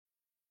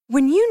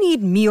When you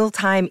need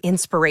mealtime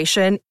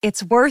inspiration,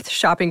 it's worth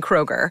shopping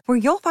Kroger, where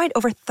you'll find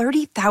over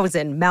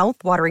 30,000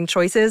 mouth-watering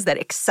choices that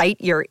excite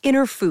your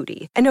inner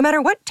foodie. And no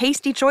matter what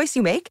tasty choice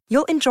you make,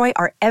 you'll enjoy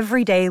our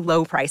everyday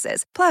low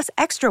prices, plus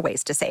extra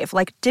ways to save,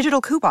 like digital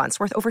coupons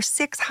worth over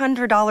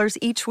 $600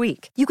 each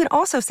week. You can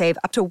also save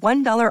up to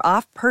 $1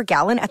 off per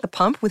gallon at the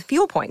pump with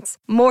fuel points.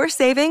 More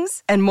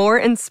savings and more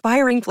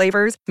inspiring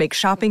flavors make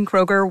shopping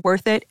Kroger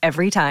worth it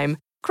every time.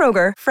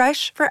 Kroger,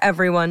 fresh for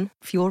everyone.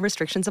 Fuel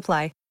restrictions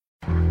apply.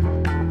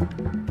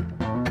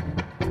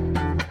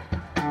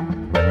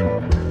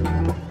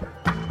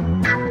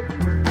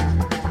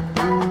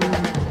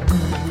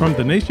 From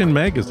The Nation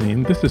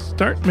magazine, this is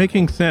Start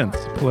Making Sense,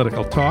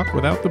 political talk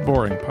without the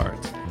boring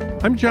parts.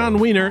 I'm John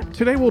Wiener.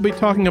 Today we'll be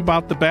talking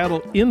about the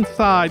battle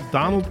inside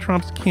Donald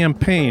Trump's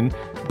campaign,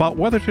 about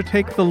whether to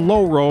take the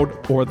low road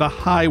or the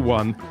high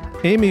one.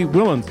 Amy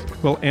Willens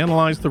will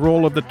analyze the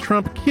role of the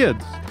Trump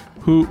kids,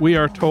 who we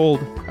are told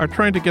are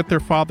trying to get their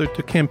father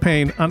to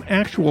campaign on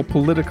actual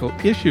political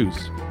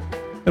issues.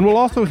 And we'll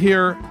also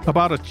hear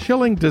about a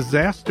chilling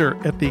disaster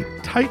at the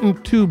Titan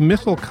II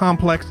missile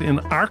complex in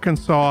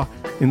Arkansas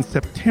in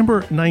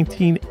September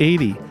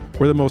 1980,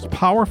 where the most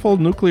powerful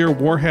nuclear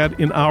warhead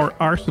in our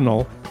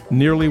arsenal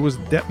nearly was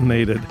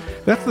detonated.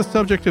 That's the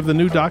subject of the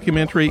new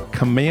documentary,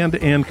 Command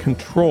and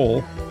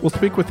Control. We'll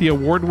speak with the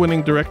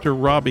award-winning director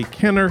Robbie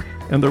Kenner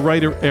and the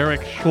writer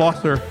Eric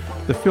Schlosser.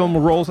 The film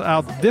rolls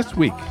out this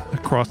week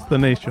across the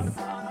nation.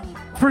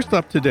 First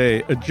up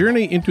today, a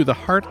journey into the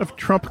heart of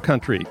Trump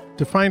country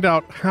to find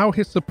out how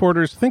his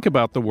supporters think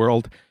about the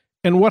world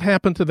and what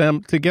happened to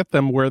them to get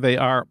them where they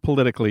are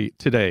politically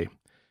today.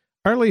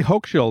 Arlie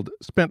Hochschild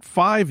spent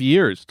 5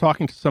 years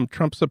talking to some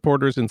Trump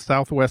supporters in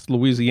Southwest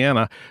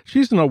Louisiana.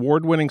 She's an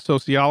award-winning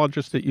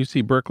sociologist at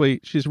UC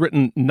Berkeley. She's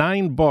written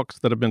 9 books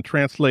that have been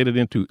translated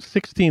into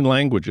 16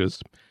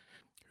 languages.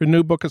 Her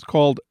new book is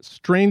called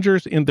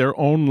Strangers in Their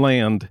Own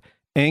Land,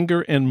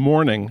 Anger and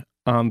Mourning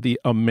on the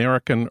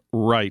American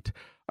Right.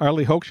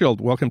 Arlie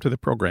Hochschild, welcome to the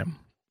program.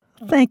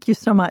 Thank you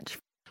so much.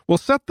 Well,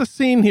 set the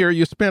scene here.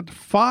 You spent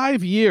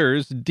 5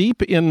 years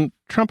deep in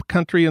Trump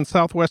country in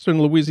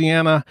southwestern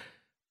Louisiana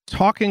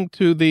talking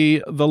to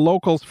the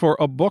locals for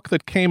a book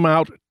that came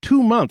out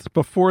 2 months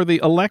before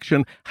the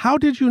election. How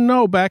did you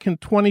know back in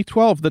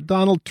 2012 that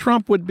Donald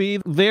Trump would be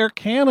their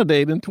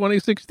candidate in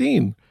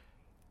 2016?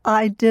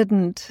 I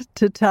didn't,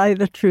 to tell you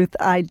the truth,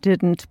 I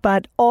didn't.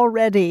 But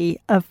already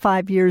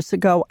 5 years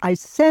ago, I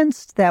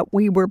sensed that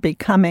we were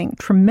becoming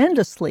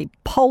tremendously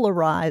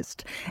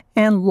polarized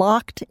and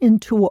locked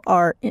into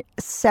our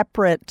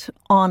separate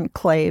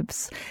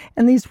enclaves.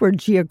 And these were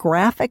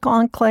geographic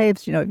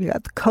enclaves. You know, you've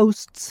got the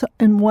coasts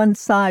on one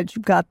side,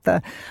 you've got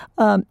the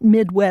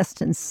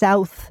Midwest and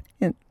South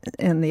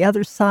in the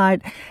other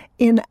side.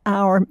 In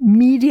our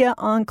media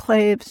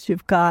enclaves,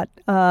 you've got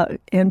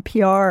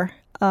NPR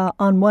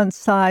on one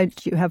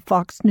side, you have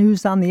Fox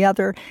News on the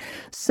other.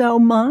 So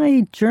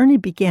my journey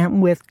began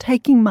with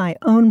taking my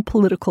own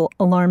political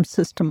alarm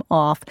system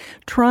off,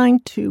 trying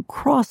to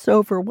cross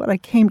over what I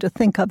came to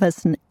think of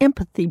as an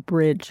empathy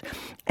bridge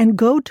and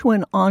go to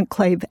an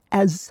enclave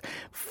as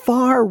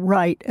far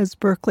right as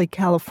Berkeley,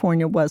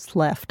 California was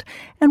left,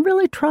 and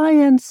really try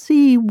and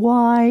see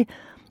why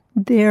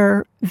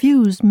their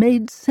views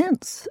made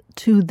sense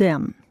to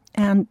them.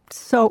 And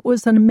so it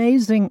was an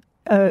amazing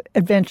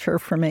adventure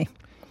for me.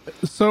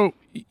 So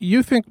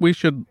you think we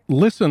should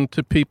listen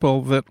to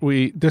people that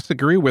we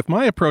disagree with?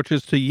 My approach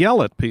is to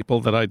yell at people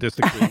that I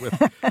disagree with.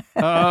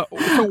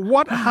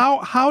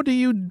 How do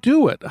you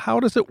do it?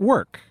 How does it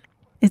work?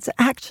 It's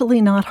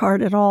actually not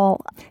hard at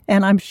all.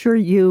 And I'm sure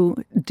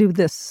you do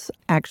this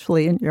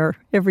actually in your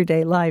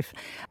everyday life.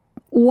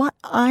 What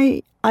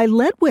I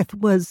led with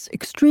was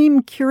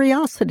extreme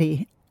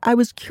curiosity. I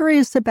was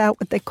curious about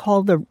what they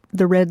call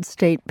the red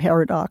state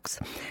paradox.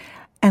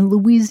 And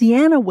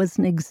Louisiana was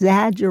an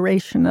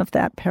exaggeration of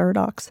that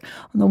paradox.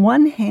 On the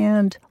one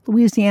hand,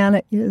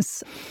 Louisiana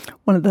is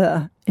one of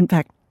in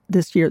fact,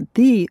 this year,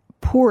 the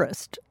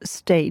poorest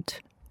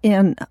state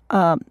in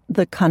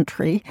the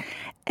country.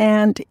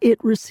 And it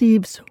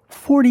receives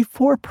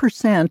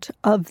 44%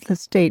 of the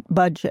state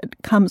budget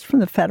comes from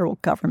the federal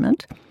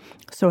government.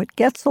 So it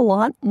gets a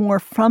lot more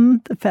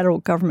from the federal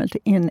government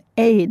in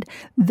aid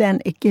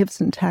than it gives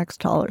in tax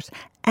dollars.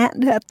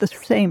 And at the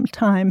same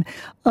time,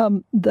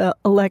 the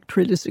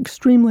electorate is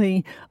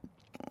extremely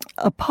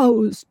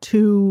opposed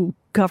to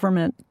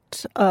government,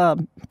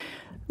 the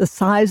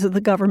size of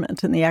the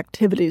government and the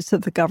activities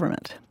of the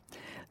government.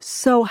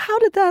 So how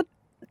could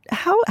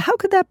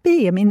that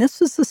be? I mean,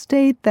 this is a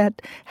state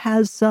that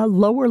has a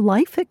lower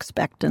life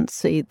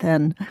expectancy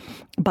than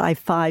by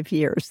 5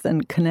 years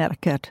than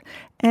Connecticut.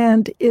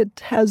 And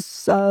it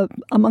has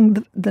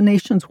among the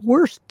nation's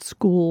worst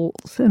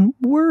schools and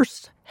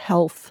worst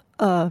health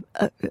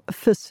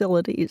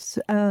facilities.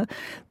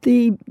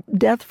 The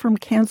death from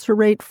cancer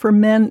rate for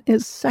men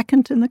is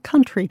second in the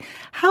country.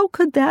 How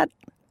could that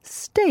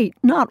state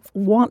not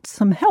want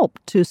some help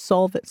to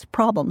solve its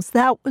problems?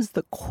 That was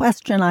the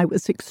question I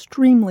was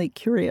extremely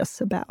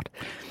curious about.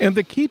 And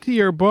the key to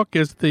your book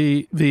is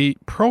the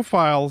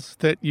profiles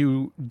that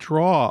you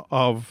draw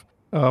of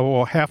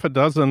half a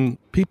dozen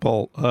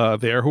people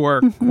there who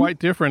are quite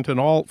different and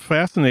all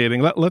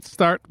fascinating. Let's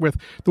start with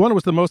the one that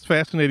was the most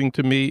fascinating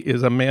to me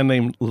is a man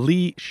named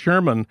Lee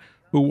Sherman,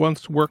 who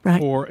once worked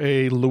for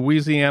a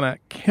Louisiana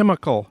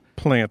chemical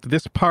plant.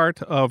 This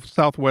part of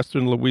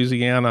southwestern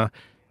Louisiana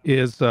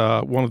is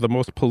one of the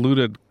most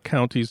polluted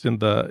counties in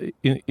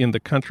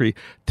the country.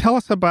 Tell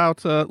us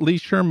about Lee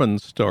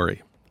Sherman's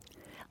story.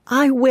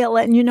 I will.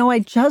 And, I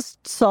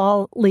just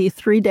saw Lee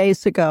 3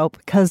 days ago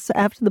because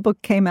after the book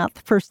came out,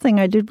 the first thing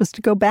I did was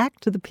to go back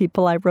to the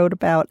people I wrote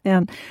about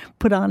and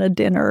put on a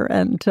dinner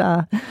and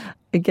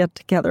get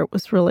together. It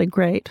was really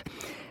great.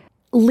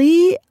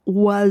 Lee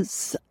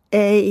was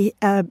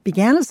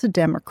began as a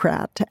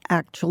Democrat,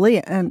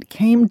 actually, and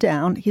came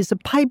down. He's a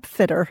pipe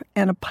fitter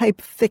and a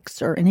pipe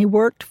fixer, and he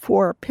worked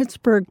for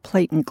Pittsburgh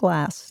Plate and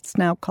Glass. It's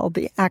now called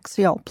the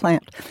Axiall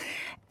plant.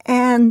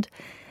 And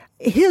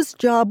his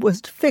job was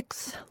to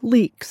fix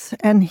leaks,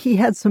 and he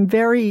had some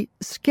very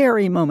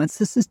scary moments.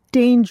 This is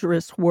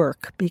dangerous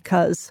work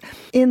because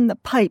in the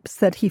pipes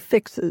that he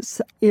fixes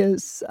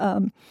is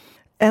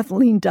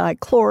ethylene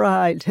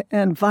dichloride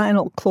and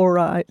vinyl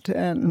chloride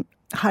and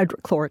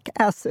hydrochloric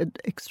acid,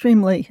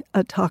 extremely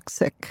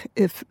toxic,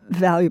 if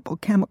valuable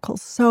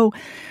chemicals. So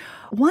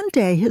one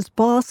day his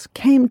boss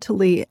came to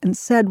Lee and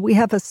said, "We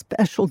have a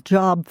special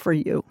job for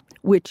you,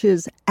 which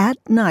is at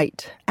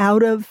night,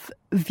 out of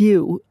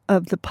view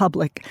of the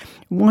public.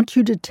 We want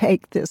you to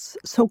take this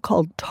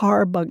so-called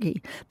tar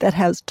buggy that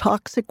has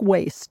toxic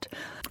waste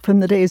from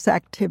the day's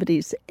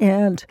activities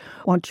and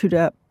want you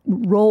to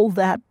roll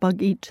that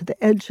buggy to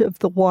the edge of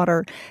the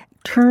water,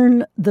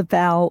 turn the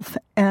valve,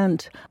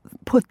 and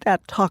put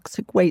that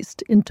toxic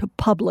waste into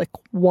public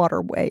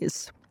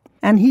waterways."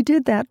 And he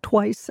did that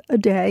twice a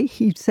day.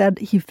 He said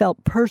he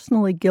felt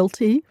personally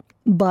guilty,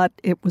 but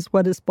it was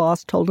what his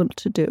boss told him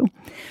to do.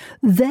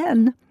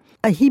 Then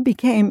he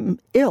became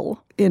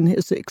ill in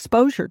his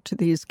exposure to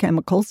these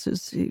chemicals.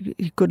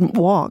 He couldn't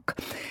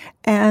walk.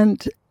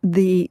 And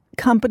the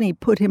company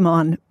put him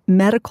on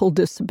medical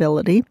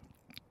disability.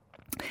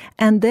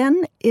 And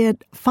then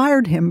it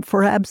fired him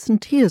for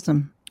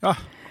absenteeism.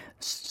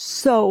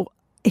 So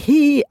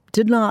he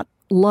did not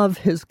love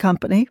his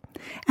company.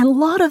 And a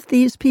lot of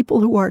these people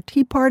who are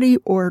Tea Party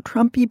or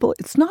Trump people,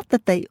 it's not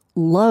that they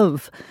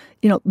love,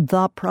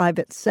 the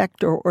private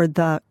sector or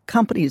the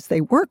companies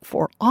they work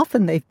for.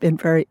 Often they've been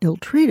very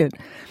ill-treated.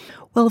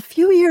 Well, a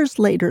few years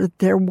later,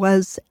 there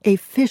was a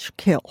fish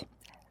kill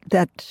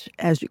that,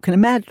 as you can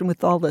imagine,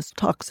 with all this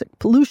toxic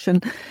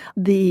pollution,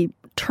 the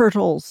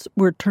turtles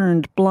were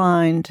turned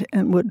blind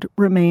and would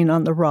remain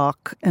on the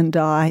rock and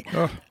die,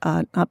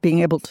 not being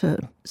able to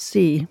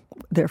see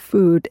their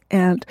food,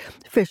 and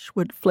fish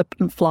would flip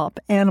and flop.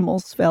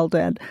 Animals fell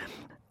dead.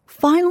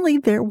 Finally,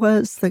 there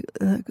was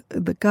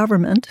the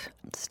government,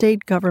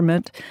 state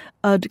government,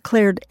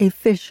 declared a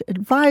fish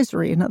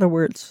advisory. In other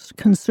words,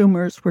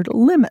 consumers were to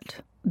limit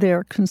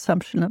their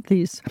consumption of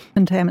these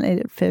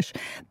contaminated fish.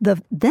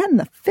 Then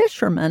the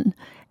fishermen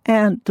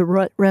and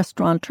the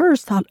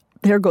restaurateurs thought,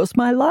 there goes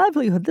my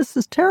livelihood. This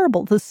is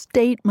terrible. The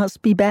state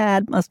must be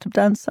bad, must have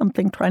done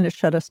something trying to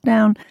shut us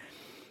down.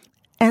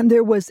 And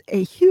there was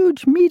a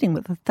huge meeting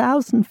with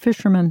 1,000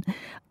 fishermen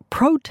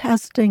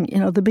protesting,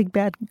 the big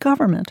bad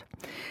government,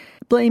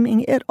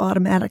 blaming it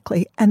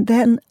automatically. And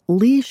then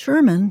Lee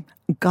Sherman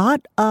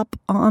got up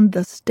on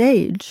the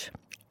stage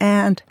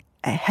and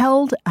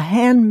held a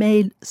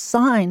handmade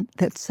sign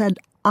that said,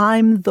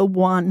 "I'm the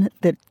one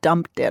that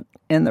dumped it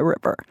in the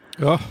river."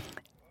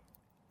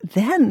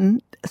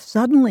 Then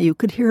suddenly you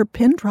could hear a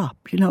pin drop.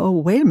 Wait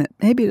a minute,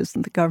 maybe it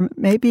isn't the government.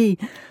 Maybe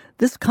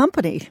this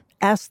company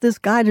asked this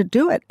guy to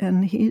do it,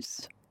 and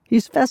he's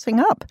fessing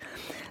up.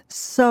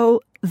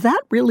 So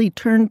that really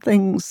turned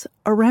things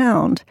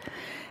around.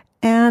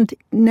 And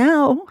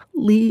now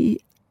Lee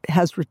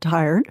has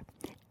retired,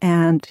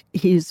 and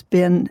he's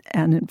been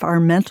an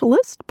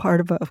environmentalist, part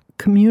of a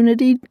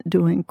community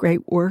doing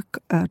great work,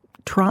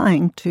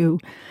 trying to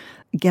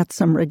get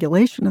some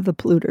regulation of the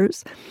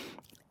polluters.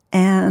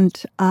 And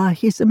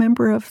he's a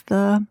member of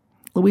the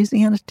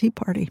Louisiana Tea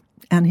Party,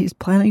 and he's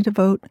planning to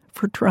vote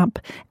for Trump.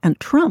 And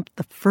Trump,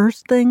 the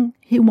first thing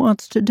he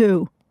wants to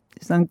do,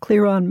 he's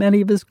unclear on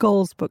many of his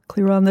goals, but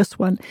clear on this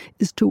one,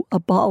 is to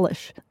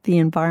abolish the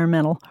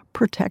Environmental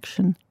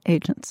Protection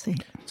Agency.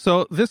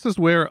 So this is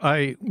where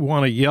I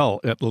want to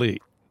yell at Lee.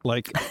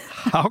 Like,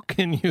 how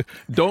can you,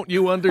 don't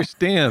you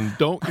understand?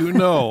 Don't you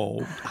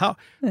know? How?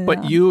 Yeah.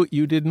 But you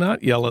did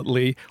not yell at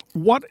Lee.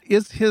 What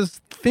is his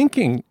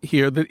thinking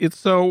here that it's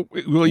so,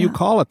 you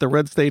call it the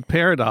red state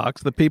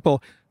paradox. The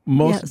people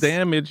most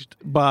damaged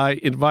by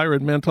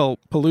environmental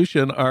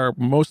pollution are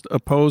most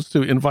opposed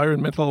to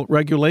environmental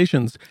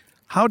regulations.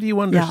 How do you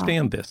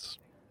understand this?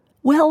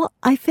 Well,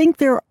 I think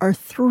there are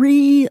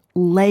 3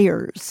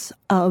 layers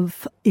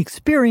of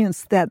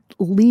experience that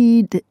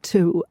lead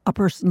to a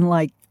person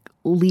like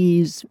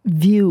Lee's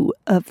view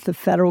of the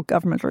federal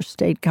government or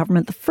state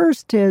government. The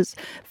first is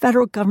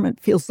federal government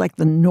feels like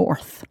the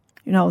North.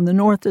 And the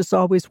North is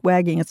always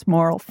wagging its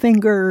moral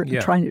finger,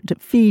 trying to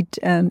defeat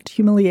and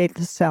humiliate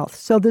the South.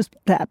 So there's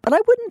that. But I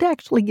wouldn't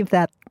actually give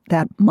that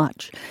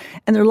much.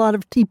 And there are a lot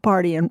of Tea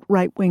Party and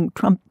right-wing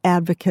Trump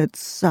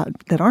advocates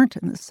that aren't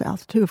in the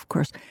South, too, of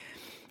course.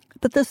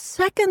 But the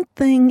second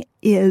thing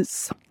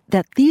is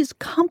that these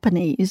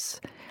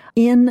companies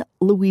in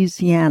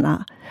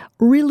Louisiana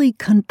really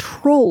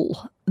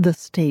control the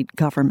state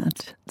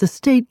government. The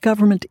state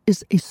government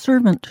is a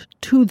servant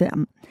to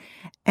them.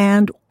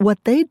 And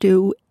what they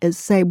do is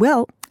say,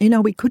 well,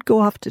 we could go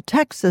off to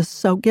Texas,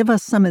 so give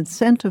us some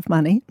incentive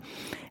money.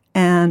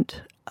 And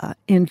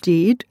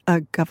indeed,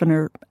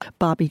 Governor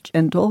Bobby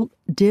Jindal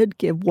did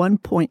give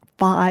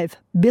 $1.5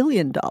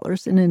 billion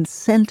in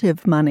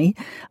incentive money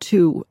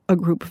to a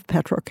group of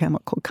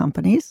petrochemical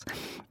companies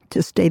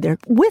to stay there.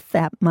 With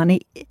that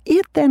money,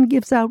 it then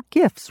gives out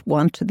gifts,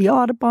 one to the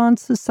Audubon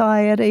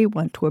Society,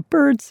 one to a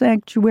bird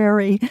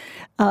sanctuary,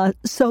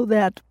 so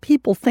that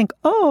people think,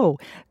 oh,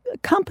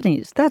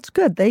 companies, that's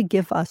good. They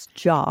give us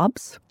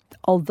jobs,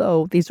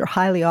 although these are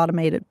highly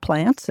automated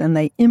plants and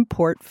they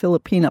import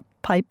Filipino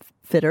pipe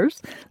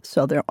fitters,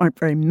 so there aren't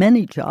very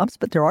many jobs,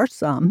 but there are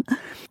some.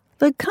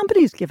 The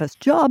companies give us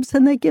jobs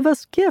and they give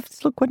us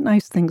gifts. Look what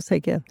nice things they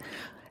give.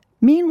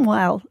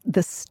 Meanwhile,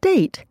 the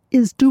state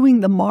is doing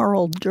the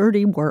moral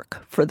dirty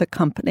work for the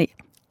company.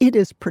 It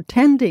is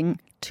pretending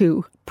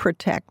to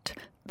protect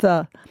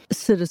the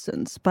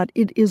citizens, but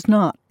it is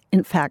not,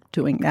 in fact,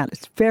 doing that.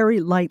 It's very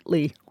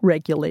lightly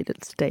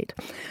regulated state.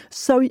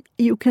 So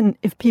you can,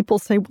 if people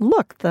say,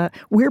 look,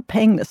 we're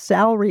paying the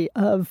salary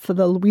of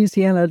the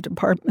Louisiana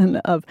Department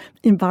of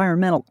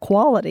Environmental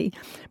Quality,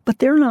 but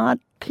they're not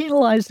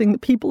penalizing the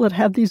people that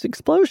have these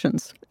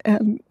explosions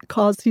and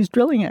cause these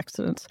drilling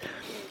accidents.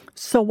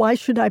 So why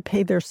should I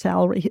pay their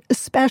salary,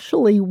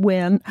 especially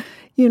when,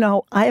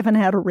 I haven't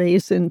had a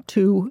raise in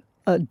 2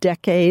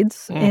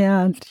 decades.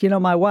 And,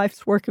 my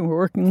wife's working, we're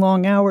working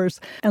long hours,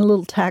 and a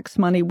little tax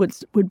money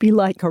would be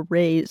like a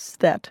raise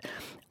that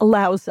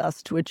allows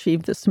us to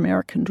achieve this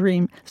American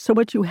dream. So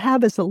what you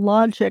have is a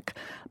logic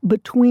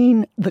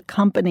between the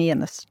company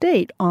and the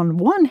state, on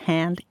one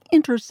hand,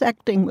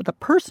 intersecting with a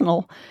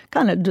personal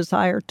kind of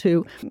desire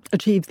to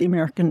achieve the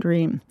American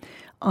dream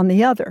on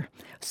the other.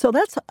 So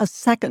that's a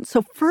second.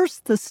 So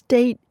first, the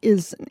state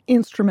is an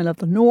instrument of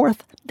the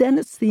North, then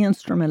it's the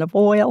instrument of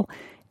oil,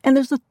 and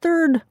there's a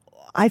third,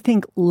 I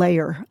think,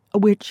 layer,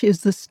 which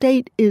is the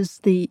state is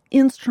the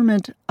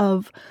instrument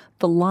of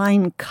the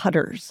line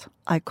cutters,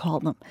 I call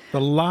them.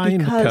 The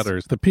line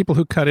cutters, the people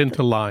who cut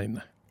into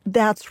line.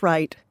 That's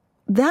right.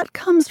 That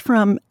comes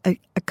from a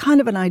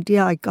kind of an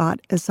idea I got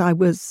as I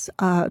was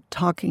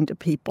talking to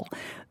people,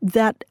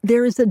 that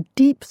there is a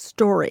deep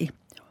story.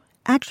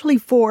 Actually,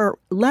 for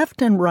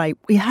left and right,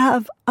 we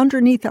have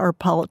underneath our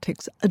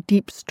politics a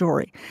deep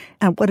story.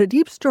 And what a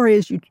deep story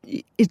is,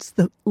 it's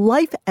the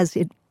life as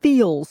it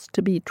feels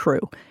to be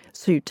true.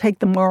 So you take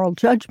the moral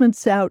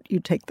judgments out, you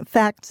take the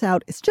facts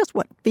out. It's just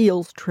what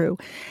feels true.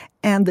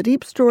 And the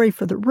deep story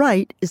for the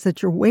right is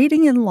that you're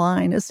waiting in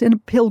line, as in a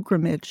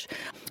pilgrimage,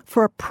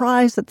 for a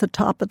prize at the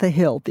top of the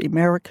hill, the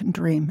American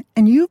dream.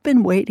 And you've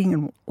been waiting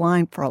in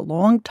line for a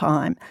long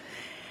time,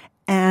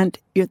 and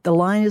the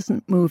line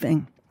isn't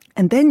moving.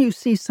 And then you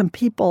see some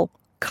people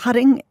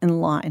cutting in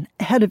line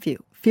ahead of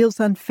you. Feels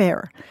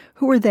unfair.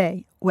 Who are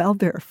they? Well,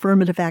 they're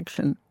affirmative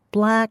action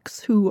blacks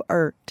who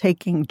are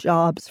taking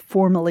jobs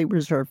formerly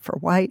reserved for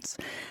whites,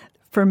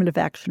 affirmative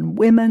action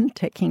women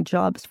taking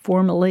jobs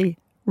formerly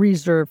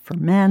reserved for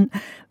men.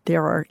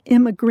 There are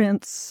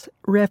immigrants,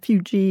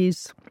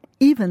 refugees,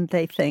 even,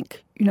 they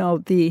think,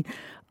 the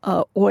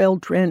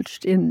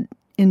oil-drenched,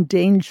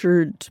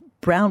 endangered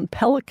brown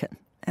pelican.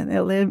 And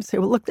they'll say,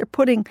 well, look,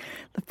 the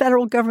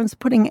federal government's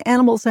putting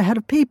animals ahead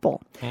of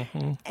people.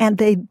 Mm-hmm. And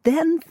they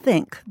then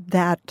think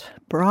that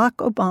Barack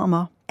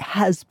Obama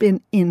has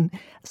been in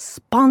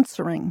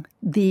sponsoring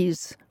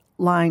these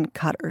line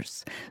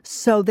cutters.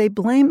 So they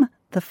blame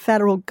the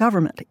federal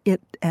government.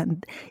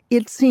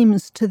 It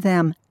seems to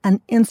them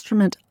an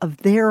instrument of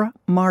their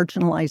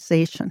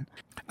marginalization.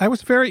 I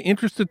was very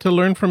interested to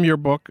learn from your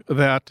book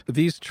that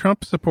these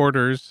Trump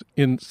supporters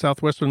in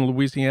southwestern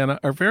Louisiana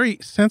are very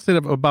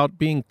sensitive about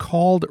being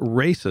called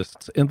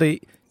racists, and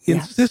they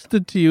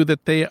insisted to you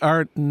that they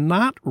are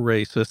not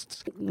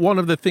racists. One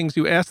of the things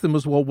you asked them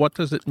was, well, what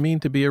does it mean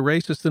to be a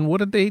racist, and what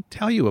did they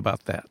tell you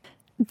about that?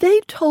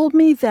 They told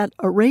me that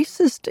a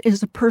racist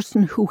is a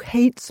person who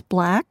hates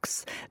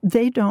blacks.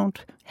 They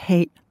don't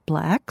hate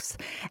blacks.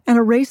 And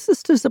a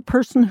racist is a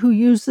person who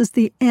uses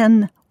the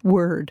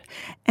N-word,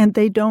 and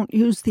they don't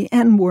use the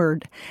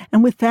N-word.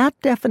 And with that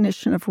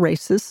definition of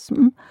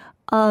racism,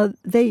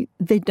 they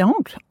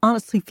don't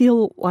honestly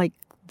feel like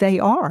they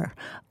are.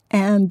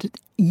 And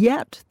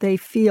yet they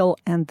feel,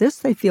 and this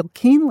they feel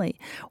keenly,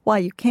 while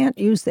you can't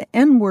use the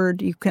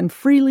N-word, you can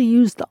freely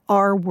use the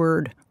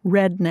R-word,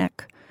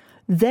 redneck.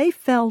 They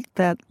felt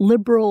that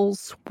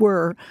liberals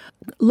were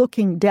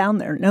looking down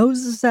their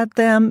noses at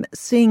them,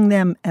 seeing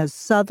them as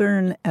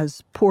Southern,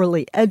 as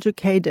poorly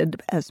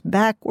educated, as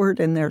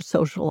backward in their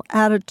social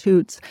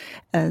attitudes,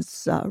 as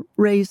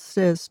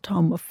racist,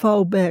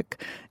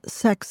 homophobic,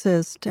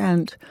 sexist,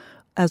 and,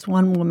 as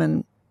one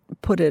woman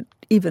put it,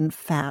 even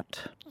fat,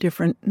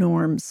 different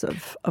norms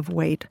of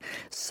weight.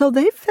 So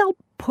they felt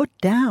put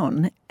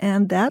down,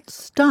 and that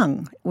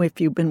stung.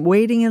 If you've been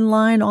waiting in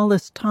line all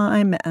this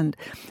time and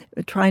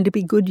trying to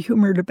be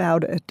good-humored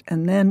about it,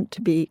 and then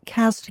to be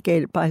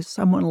castigated by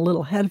someone a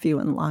little ahead of you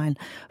in line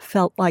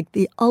felt like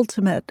the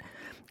ultimate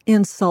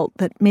insult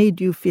that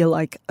made you feel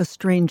like a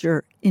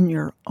stranger in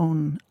your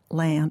own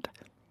land.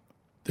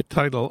 The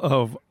title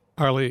of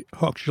Arlie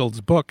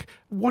Hochschild's book.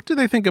 What do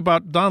they think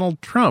about Donald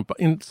Trump?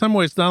 In some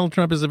ways, Donald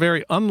Trump is a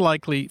very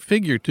unlikely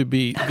figure to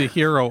be the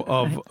hero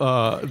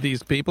of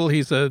these people.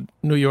 He's a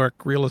New York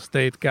real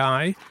estate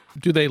guy.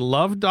 Do they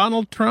love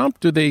Donald Trump?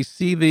 Do they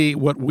see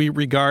what we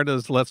regard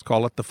as, let's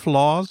call it, the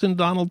flaws in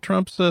Donald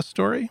Trump's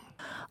story?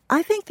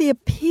 I think the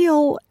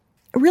appeal,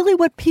 really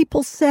what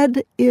people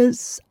said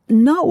is,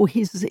 no,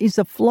 he's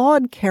a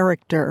flawed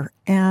character.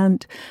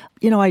 And,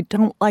 I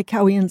don't like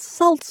how he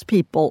insults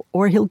people,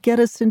 or he'll get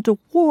us into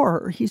war,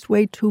 or he's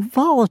way too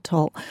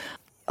volatile.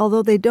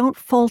 Although they don't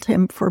fault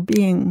him for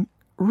being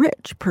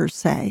rich, per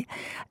se.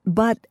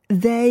 But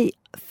they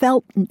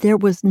felt there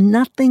was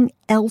nothing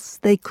else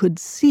they could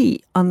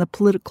see on the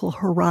political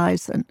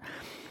horizon.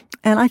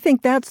 And I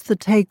think that's the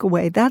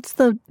takeaway. That's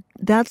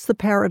the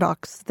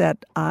paradox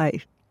that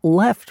I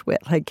left with.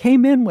 I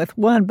came in with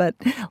one, but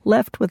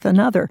left with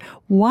another.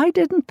 Why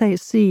didn't they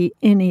see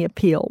any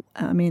appeal?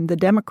 I mean, the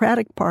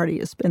Democratic Party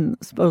has been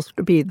supposed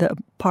to be the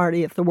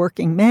party of the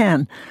working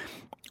man,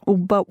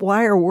 but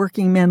why are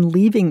working men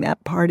leaving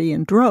that party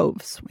in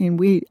droves? I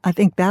mean, I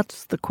think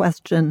that's the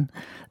question.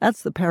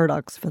 That's the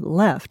paradox for the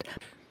left.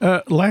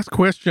 Last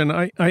question.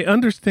 I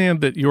understand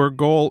that your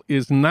goal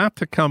is not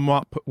to come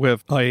up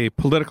with a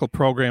political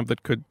program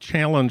that could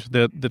challenge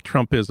the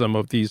Trumpism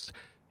of these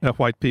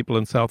white people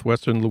in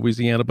southwestern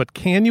Louisiana, but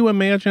can you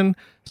imagine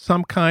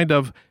some kind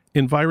of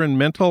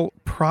environmental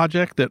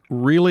project that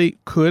really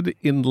could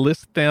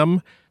enlist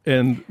them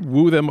and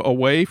woo them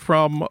away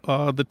from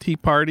the Tea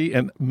Party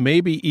and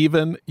maybe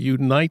even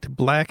unite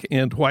black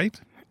and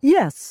white?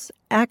 Yes,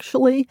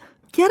 actually,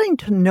 getting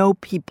to know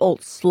people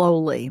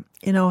slowly,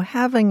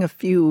 having a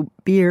few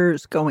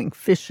beers, going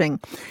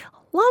fishing,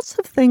 lots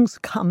of things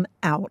come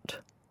out.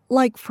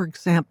 Like, for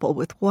example,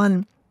 with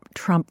one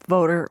Trump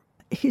voter,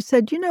 he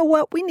said, you know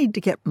what, we need to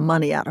get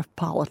money out of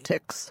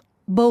politics,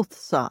 both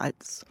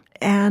sides.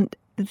 And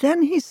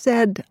then he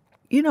said,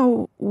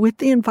 with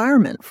the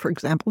environment, for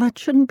example, that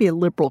shouldn't be a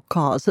liberal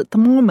cause. At the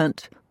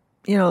moment,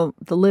 the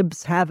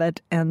libs have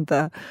it and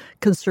the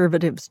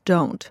conservatives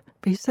don't.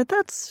 But he said,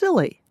 that's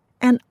silly.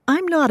 And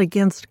I'm not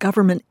against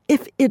government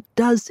if it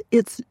does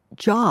its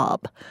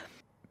job.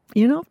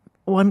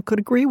 One could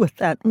agree with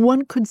that.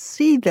 One could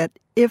see that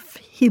if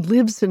he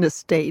lives in a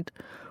state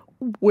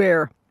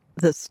where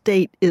the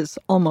state is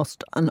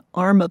almost an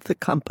arm of the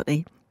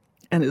company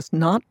and is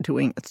not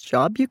doing its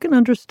job, you can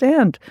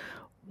understand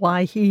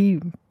why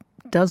he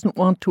doesn't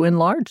want to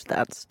enlarge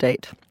that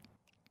state.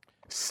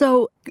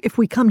 So if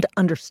we come to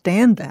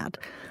understand that,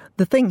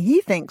 the thing he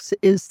thinks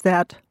is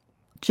that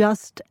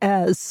just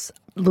as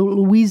the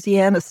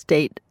Louisiana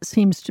state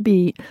seems to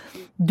be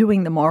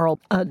doing the moral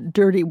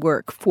dirty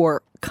work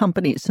for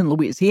companies in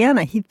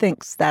Louisiana, he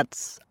thinks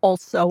that's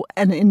also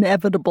an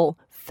inevitable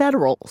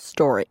federal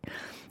story.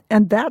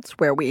 And that's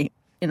where we,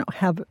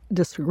 have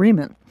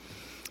disagreement.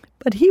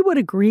 But he would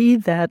agree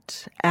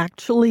that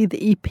actually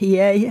the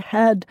EPA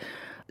had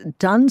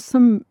done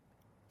some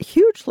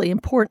hugely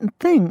important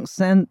things,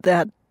 and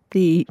that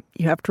you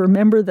have to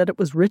remember that it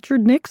was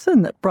Richard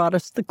Nixon that brought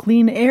us the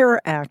Clean Air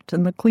Act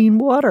and the Clean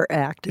Water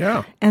Act.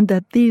 Yeah. And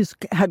that these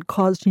had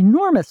caused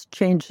enormous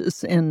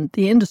changes in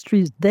the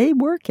industries they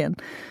work in.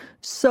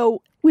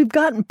 So we've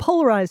gotten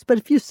polarized, but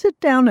if you sit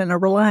down in a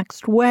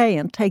relaxed way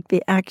and take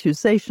the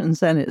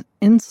accusations and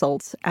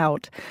insults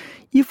out,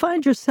 you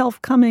find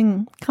yourself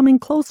coming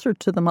closer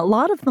to them. A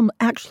lot of them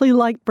actually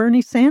like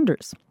Bernie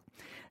Sanders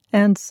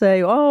and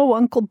say, oh,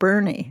 Uncle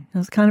Bernie.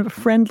 It's kind of a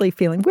friendly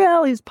feeling.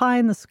 Well, he's pie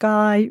in the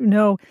sky,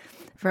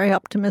 very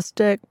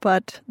optimistic,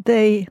 but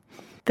they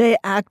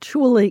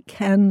actually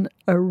can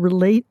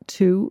relate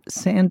to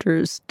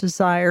Sanders'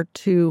 desire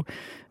to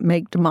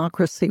make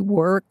democracy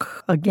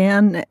work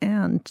again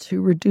and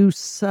to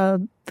reduce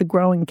the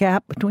growing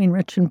gap between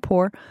rich and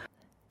poor.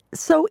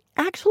 So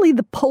actually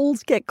the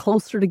polls get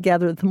closer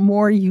together the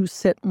more you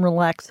sit and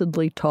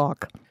relaxedly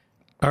talk.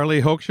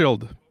 Arlie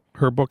Hochschild.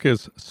 Her book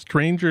is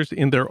Strangers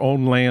in Their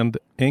Own Land,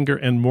 Anger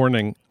and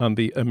Mourning on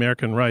the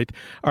American Right.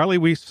 Arlie,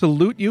 we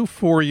salute you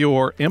for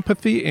your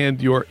empathy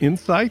and your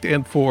insight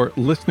and for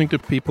listening to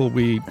people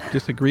we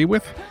disagree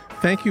with.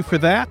 Thank you for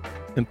that,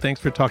 and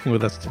thanks for talking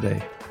with us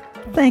today.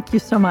 Thank you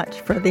so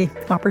much for the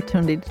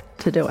opportunity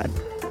to do it.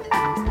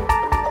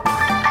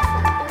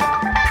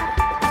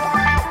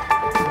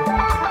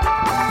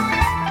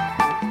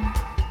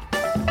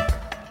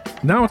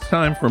 Now it's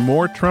time for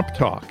more Trump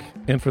talk.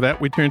 And for that,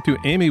 we turn to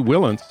Amy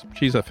Willence.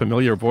 She's a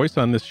familiar voice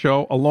on this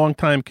show, a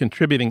longtime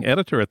contributing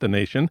editor at The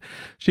Nation.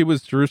 She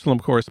was Jerusalem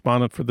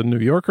correspondent for The New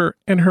Yorker,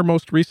 and her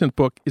most recent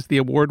book is the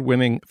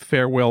award-winning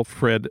Farewell,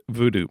 Fred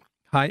Voodoo.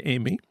 Hi,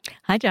 Amy.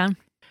 Hi, John.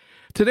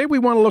 Today, we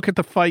want to look at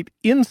the fight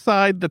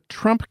inside the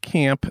Trump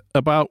camp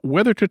about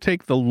whether to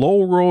take the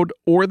low road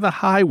or the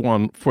high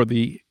one for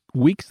the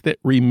weeks that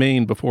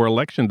remain before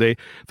Election Day.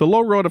 The low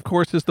road, of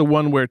course, is the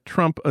one where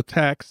Trump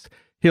attacks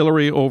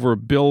Hillary over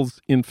Bill's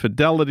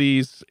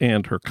infidelities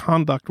and her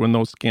conduct when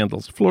those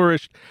scandals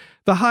flourished.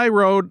 The high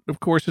road,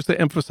 of course, is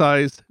to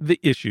emphasize the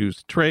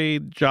issues,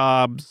 trade,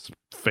 jobs,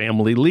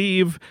 family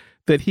leave,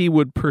 that he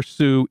would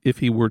pursue if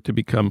he were to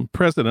become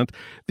president.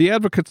 The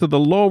advocates of the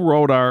low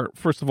road are,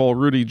 first of all,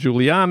 Rudy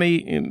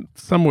Giuliani, in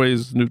some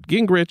ways Newt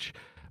Gingrich.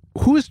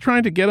 Who is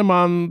trying to get him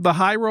on the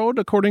high road,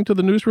 according to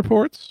the news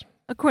reports?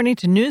 According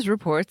to news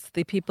reports,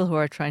 the people who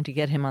are trying to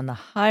get him on the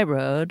high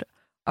road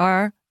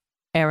are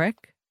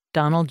Eric,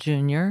 Donald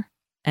Jr.,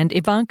 and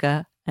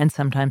Ivanka, and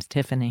sometimes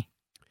Tiffany.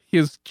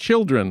 His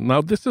children.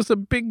 Now, this is a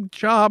big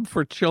job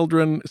for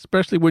children,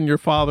 especially when your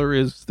father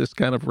is this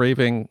kind of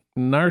raving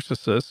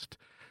narcissist.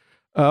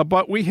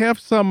 But we have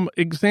some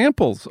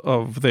examples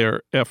of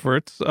their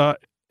efforts.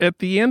 At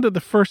the end of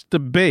the first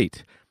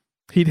debate,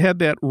 he'd had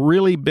that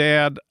really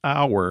bad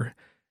hour.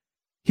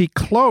 He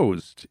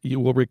closed, you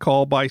will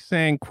recall, by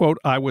saying, quote,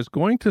 I was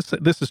going to say,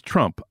 this is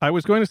Trump, I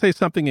was going to say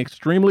something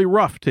extremely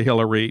rough to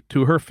Hillary,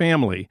 to her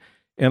family.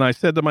 And I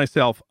said to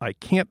myself, I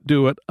can't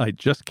do it. I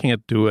just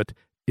can't do it.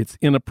 It's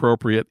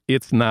inappropriate.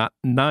 It's not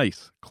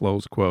nice,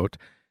 close quote.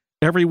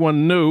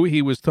 Everyone knew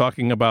he was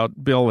talking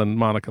about Bill and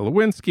Monica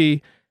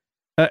Lewinsky.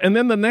 And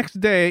then the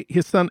next day,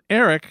 his son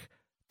Eric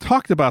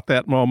talked about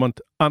that moment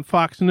on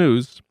Fox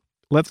News.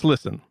 Let's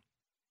listen.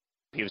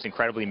 He was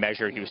incredibly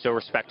measured. He was so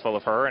respectful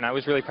of her, and I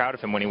was really proud of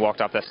him when he walked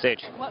off that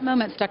stage. What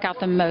moment stuck out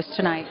the most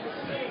tonight?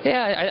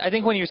 Yeah, I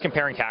think when he was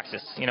comparing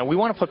taxes. You know, we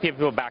want to put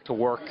people back to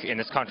work in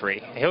this country.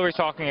 Hillary's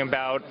talking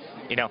about,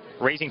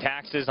 raising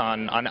taxes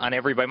on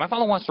everybody. My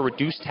father wants to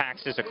reduce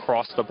taxes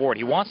across the board.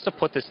 He wants to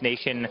put this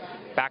nation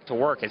back to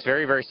work. It's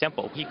very, very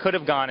simple. He could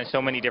have gone in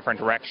so many different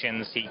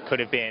directions. He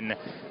could have been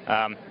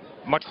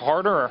much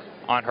harder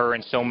on her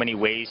in so many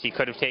ways. He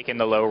could have taken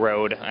the low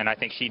road, and I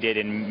think she did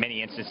in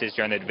many instances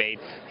during the debate.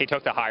 He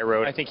took the high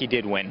road. I think he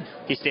did win.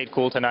 He stayed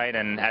cool tonight,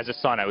 and as a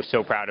son, I was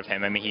so proud of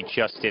him. I mean, he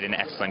just did an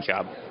excellent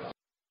job.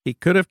 He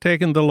could have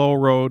taken the low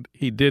road.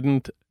 He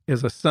didn't.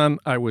 As a son,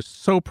 I was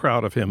so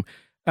proud of him.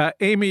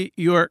 Amy,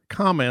 your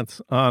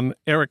comments on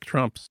Eric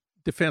Trump's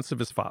defense of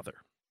his father.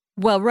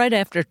 Well, right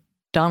after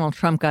Donald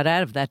Trump got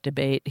out of that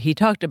debate, he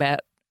talked about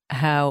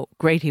how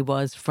great he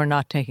was for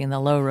not taking the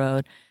low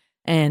road.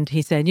 And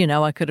he said,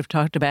 I could have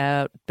talked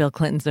about Bill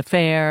Clinton's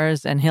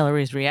affairs and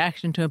Hillary's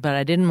reaction to it, but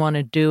I didn't want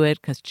to do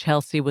it because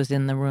Chelsea was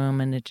in the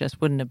room and it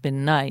just wouldn't have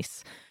been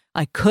nice.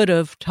 I could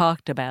have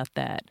talked about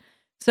that.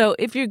 So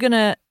if you're going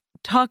to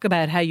talk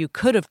about how you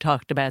could have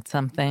talked about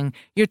something,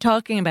 you're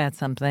talking about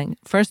something,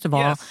 first of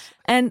all. Yes.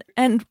 And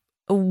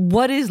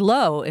what is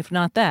low, if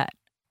not that?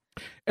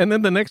 And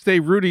then the next day,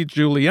 Rudy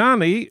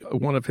Giuliani,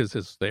 one of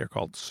his they are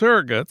called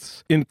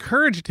surrogates,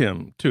 encouraged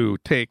him to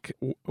take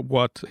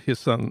what his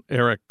son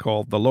Eric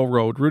called the low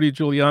road. Rudy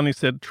Giuliani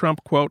said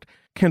Trump, quote,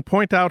 can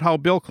point out how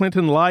Bill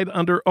Clinton lied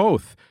under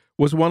oath,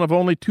 was one of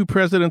only 2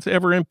 presidents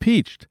ever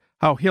impeached,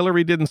 how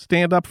Hillary didn't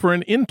stand up for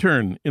an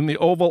intern in the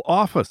Oval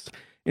Office.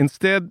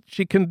 Instead,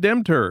 she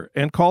condemned her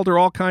and called her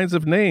all kinds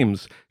of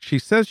names. She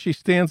says she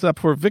stands up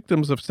for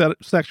victims of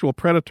sexual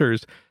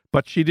predators,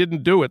 but she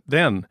didn't do it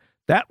then.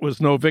 That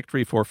was no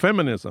victory for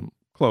feminism,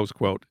 close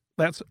quote.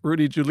 That's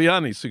Rudy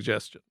Giuliani's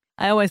suggestion.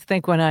 I always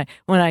think when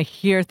I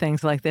hear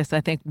things like this,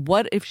 I think,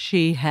 what if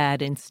she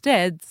had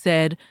instead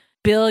said,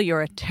 Bill,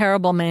 you're a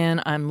terrible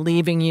man. I'm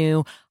leaving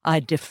you.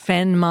 I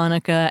defend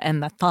Monica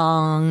and the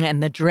thong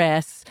and the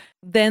dress.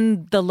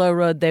 Then the low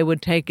road they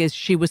would take is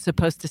she was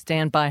supposed to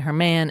stand by her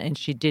man and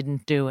she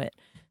didn't do it.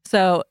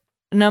 So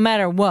no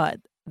matter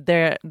what,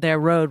 their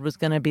road was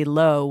going to be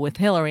low with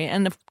Hillary.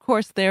 And of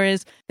course,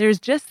 there's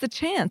just the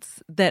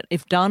chance that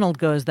if Donald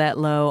goes that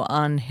low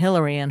on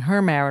Hillary and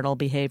her marital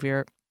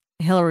behavior,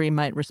 Hillary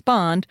might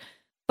respond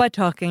by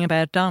talking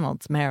about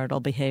Donald's marital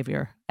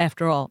behavior.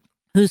 After all,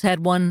 who's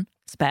had one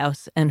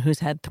spouse and who's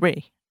had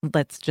 3?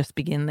 Let's just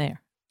begin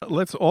there.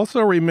 Let's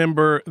also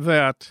remember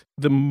that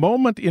the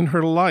moment in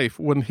her life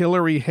when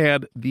Hillary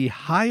had the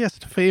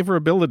highest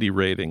favorability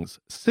ratings,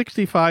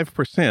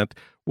 65%,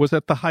 was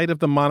at the height of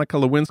the Monica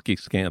Lewinsky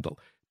scandal.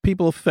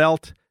 People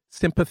felt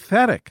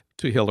sympathetic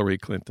to Hillary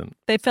Clinton.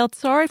 They felt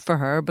sorry for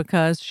her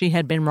because she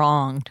had been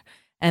wronged,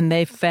 and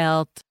they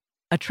felt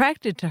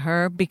attracted to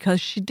her because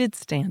she did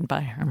stand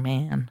by her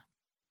man.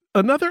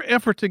 Another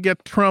effort to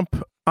get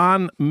Trump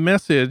on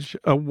message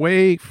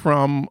away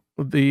from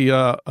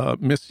the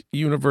Miss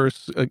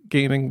Universe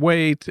gaining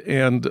weight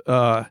and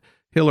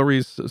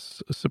Hillary's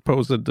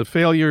supposed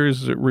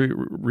failures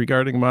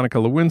regarding Monica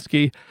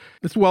Lewinsky.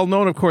 It's well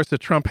known, of course, that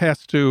Trump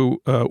has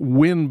to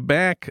win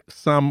back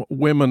some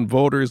women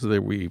voters.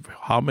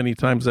 How many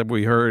times have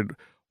we heard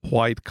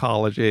white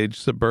college-age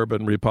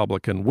suburban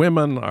Republican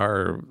women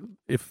are,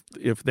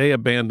 if they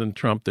abandon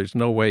Trump, there's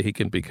no way he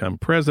can become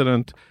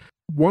president.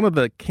 One of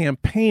the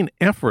campaign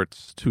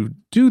efforts to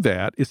do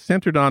that is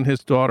centered on his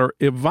daughter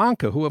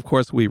Ivanka, who, of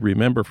course, we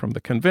remember from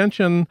the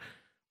convention,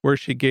 where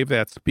she gave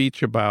that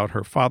speech about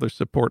her father's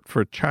support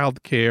for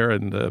child care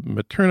and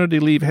maternity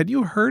leave. Had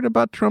you heard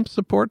about Trump's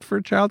support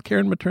for child care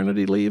and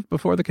maternity leave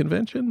before the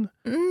convention?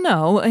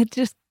 No, it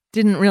just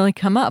didn't really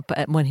come up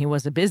when he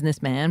was a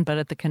businessman, but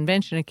at the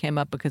convention it came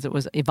up because it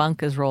was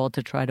Ivanka's role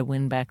to try to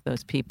win back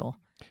those people.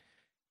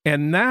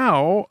 And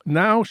now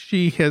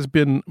she has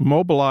been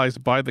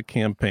mobilized by the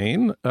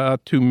campaign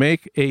to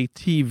make a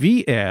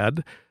TV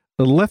ad.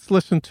 Let's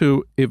listen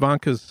to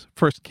Ivanka's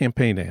first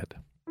campaign ad.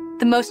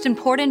 The most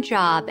important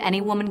job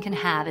any woman can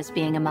have is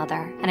being a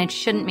mother, and it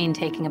shouldn't mean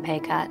taking a pay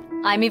cut.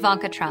 I'm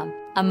Ivanka Trump,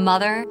 a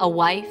mother, a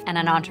wife, and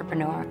an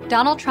entrepreneur.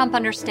 Donald Trump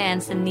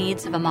understands the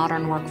needs of a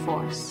modern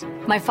workforce.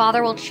 My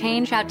father will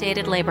change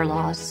outdated labor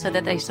laws so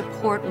that they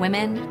support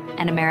women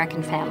and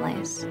American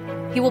families.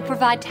 He will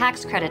provide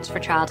tax credits for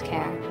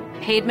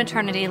childcare, paid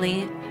maternity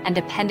leave, and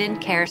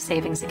dependent care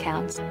savings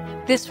accounts.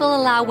 This will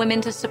allow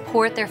women to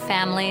support their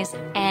families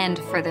and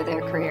further their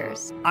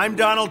careers. I'm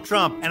Donald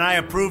Trump, and I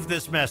approve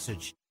this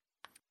message.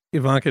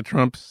 Ivanka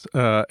Trump's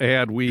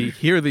ad, we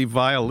hear the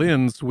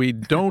violins. We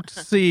don't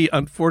see,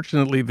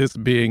 unfortunately, this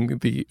being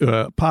the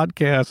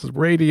podcast,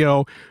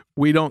 radio,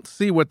 we don't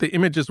see what the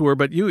images were,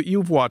 but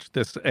you've watched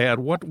this ad.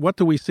 What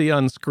do we see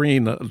on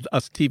screen,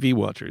 us TV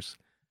watchers?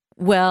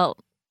 Well,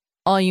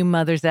 all you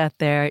mothers out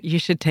there, you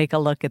should take a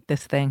look at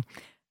this thing.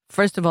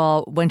 First of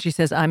all, when she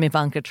says, I'm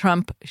Ivanka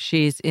Trump,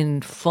 she's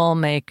in full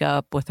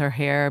makeup with her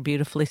hair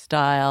beautifully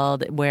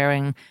styled,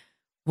 wearing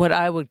what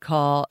I would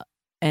call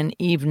an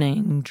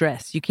evening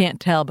dress. You can't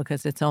tell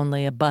because it's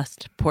only a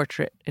bust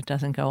portrait. It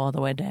doesn't go all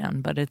the way down,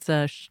 but it's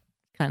a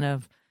kind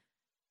of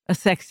a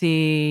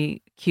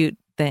sexy, cute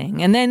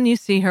thing. And then you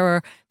see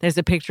her, there's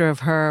a picture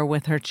of her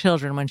with her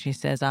children when she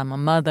says, I'm a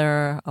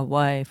mother, a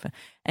wife,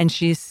 and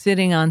she's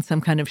sitting on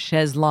some kind of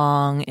chaise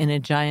longue in a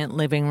giant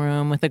living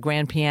room with a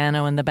grand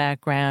piano in the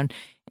background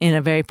in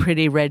a very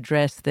pretty red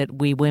dress that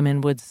we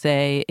women would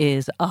say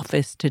is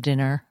office to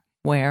dinner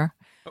wear.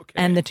 Okay.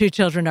 And the two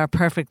children are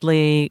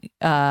perfectly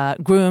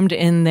groomed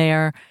in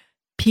their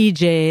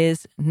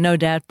PJs, no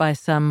doubt by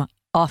some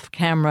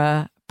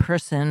off-camera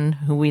person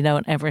who we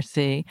don't ever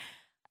see.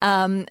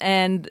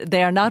 And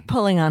they are not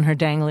pulling on her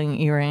dangling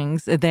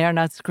earrings. They are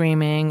not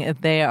screaming.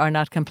 They are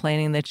not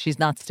complaining that she's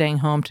not staying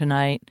home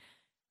tonight.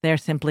 They're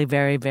simply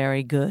very,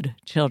 very good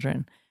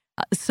children.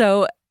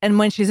 And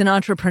when she's an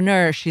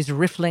entrepreneur, she's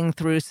riffling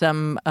through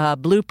some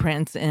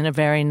blueprints in a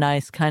very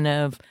nice kind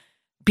of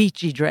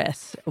beachy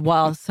dress,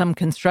 while some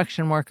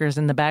construction workers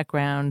in the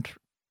background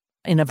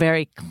in a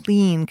very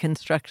clean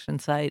construction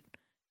site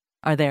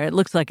are there. It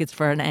looks like it's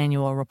for an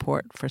annual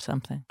report for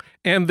something.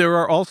 And there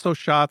are also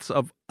shots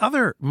of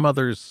other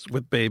mothers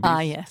with babies.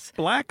 Yes.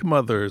 Black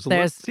mothers,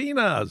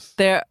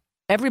 Latinas.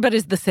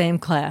 Everybody's the same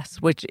class,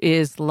 which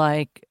is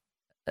like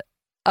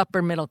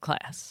upper middle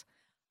class.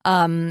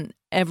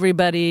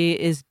 Everybody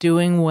is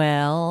doing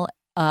well.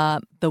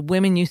 The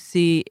women you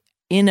see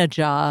in a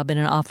job, in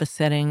an office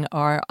setting,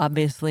 are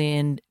obviously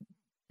in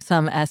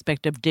some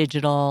aspect of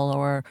digital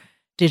or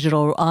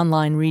digital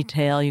online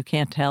retail. You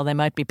can't tell. They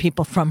might be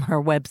people from her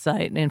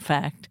website, in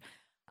fact.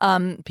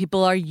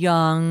 People are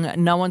young.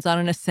 No one's on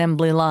an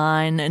assembly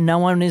line. No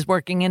one is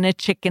working in a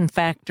chicken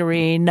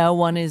factory. No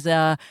one is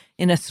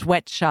in a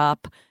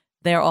sweatshop.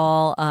 They're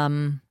all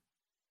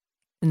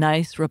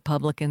nice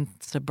Republican,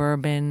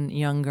 suburban,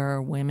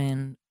 younger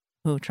women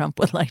who Trump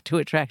would like to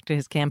attract to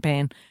his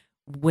campaign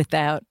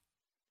without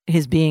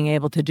his being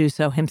able to do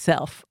so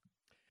himself.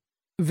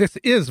 This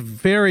is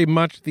very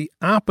much the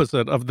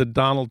opposite of the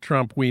Donald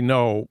Trump we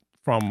know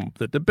from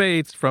the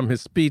debates, from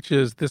his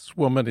speeches. This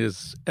woman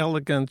is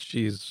elegant.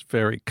 She's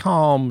very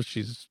calm.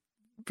 She's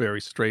very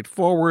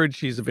straightforward.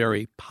 She's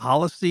very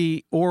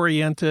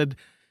policy-oriented.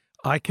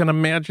 I can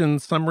imagine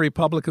some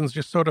Republicans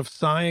just sort of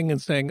sighing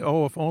and saying,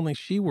 oh, if only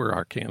she were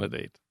our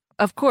candidate.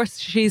 Of course,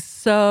 she's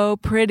so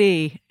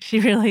pretty. She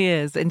really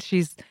is. And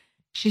she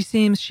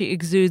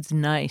exudes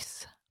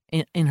nice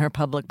in her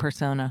public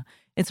persona.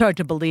 It's hard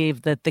to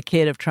believe that the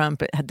kid of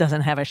Trump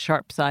doesn't have a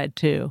sharp side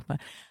too.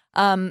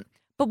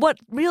 But what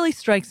really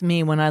strikes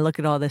me when I look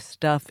at all this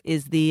stuff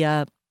is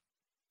the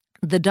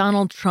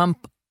Donald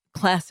Trump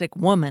classic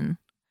woman,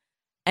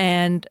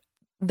 and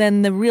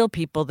then the real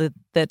people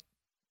that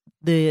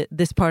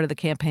this part of the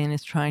campaign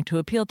is trying to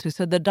appeal to.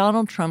 So the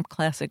Donald Trump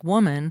classic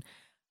woman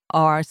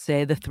are,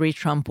 say, the three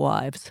Trump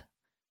wives.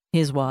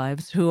 His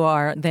wives,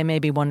 they may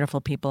be wonderful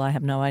people, I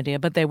have no idea,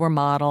 but they were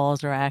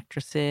models or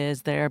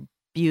actresses. They're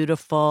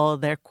beautiful,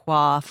 they're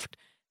coiffed,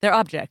 they're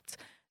objects.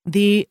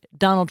 The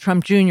Donald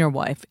Trump Jr.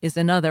 wife is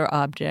another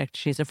object.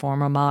 She's a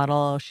former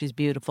model, she's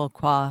beautiful,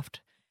 coiffed.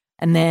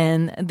 And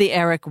then the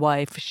Eric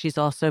wife, she's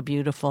also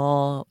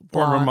beautiful,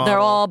 blonde. They're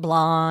all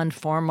blonde,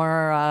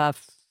 former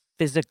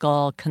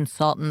physical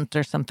consultant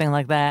or something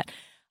like that.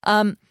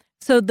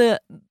 So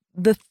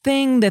the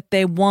thing that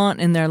they want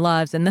in their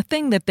lives and the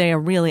thing that they are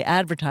really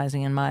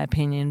advertising, in my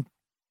opinion,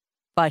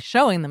 by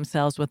showing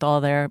themselves with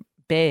all their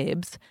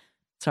babes.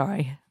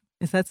 Sorry,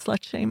 is that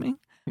slut shaming?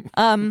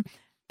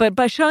 But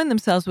by showing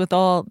themselves with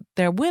all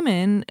their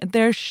women,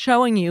 they're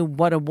showing you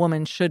what a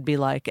woman should be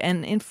like.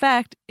 And in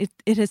fact,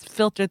 it has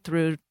filtered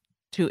through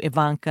to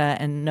Ivanka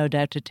and no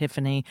doubt to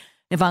Tiffany.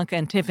 Ivanka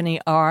and Tiffany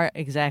are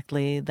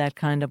exactly that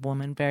kind of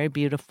woman. Very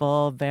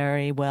beautiful,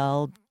 very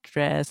well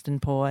dressed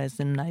and poised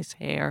and nice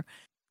hair.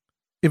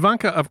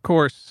 Ivanka, of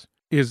course,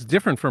 is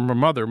different from her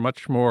mother,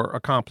 much more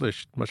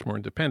accomplished, much more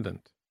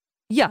independent.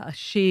 Yeah,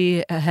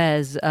 she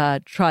has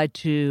tried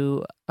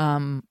to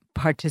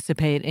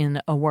participate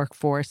in a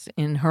workforce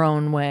in her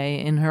own way,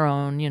 in her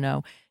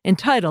own,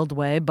 entitled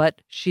way,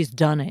 but she's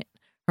done it.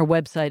 Her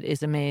website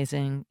is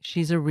amazing.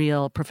 She's a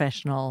real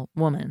professional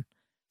woman.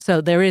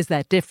 So there is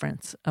that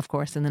difference, of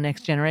course, in the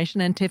next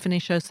generation, and Tiffany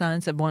shows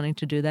signs of wanting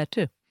to do that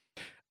too.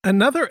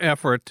 Another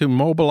effort to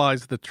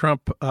mobilize the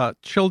Trump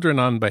children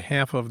on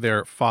behalf of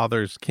their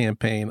fathers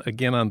campaign,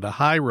 again on the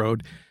high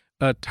road,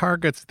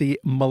 targets the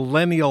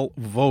millennial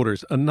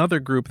voters, another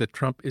group that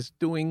Trump is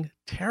doing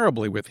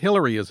terribly with.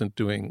 Hillary isn't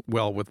doing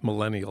well with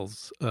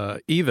millennials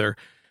either.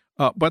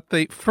 But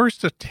the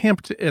first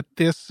attempt at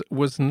this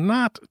was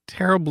not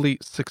terribly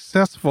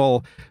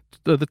successful.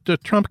 The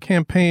Trump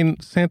campaign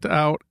sent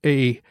out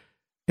a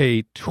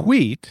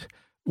tweet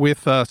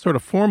with a sort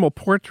of formal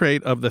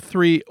portrait of the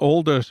three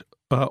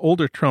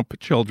older Trump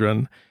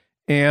children.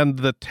 And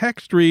the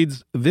text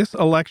reads, "This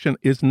election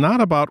is not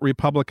about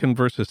Republican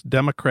versus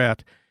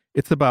Democrat.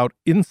 It's about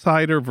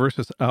insider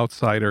versus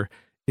outsider.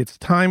 It's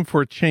time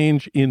for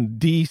change in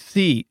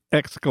D.C. !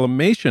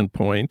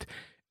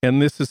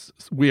 And this is,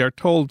 we are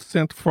told,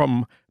 sent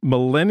from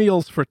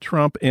Millennials for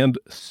Trump and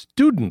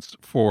Students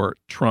for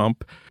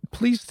Trump.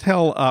 Please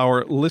tell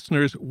our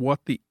listeners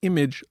what the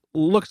image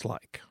looks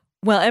like.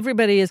 Well,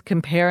 everybody is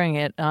comparing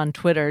it on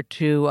Twitter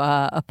to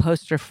a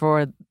poster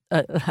for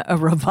a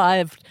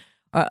revived,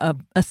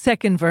 a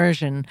second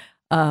version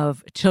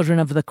of Children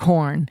of the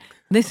Corn.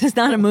 This is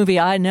not a movie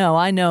I know.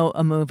 I know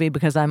a movie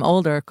because I'm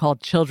older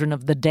called Children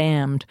of the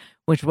Damned,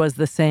 which was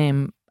the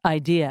same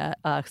idea,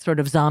 sort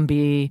of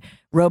zombie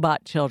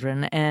robot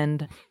children.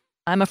 And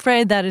I'm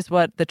afraid that is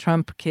what the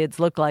Trump kids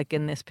look like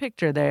in this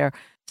picture. They're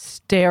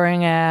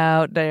staring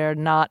out. They're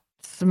not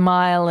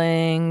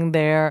smiling.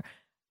 They're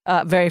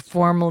very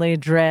formally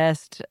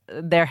dressed.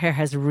 Their hair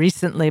has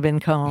recently been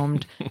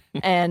combed.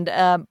 and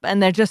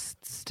they're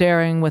just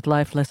staring with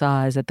lifeless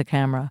eyes at the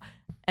camera.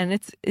 And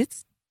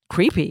it's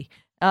creepy.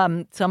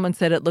 Someone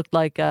said it looked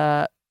like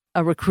a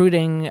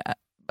recruiting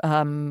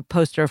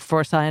poster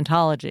for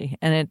Scientology,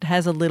 and it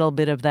has a little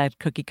bit of that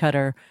cookie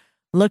cutter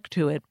look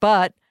to it.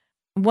 But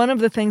one of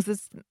the things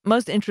that's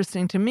most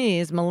interesting to me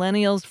is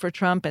Millennials for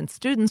Trump and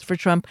Students for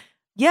Trump.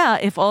 Yeah,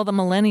 if all the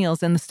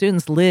millennials and the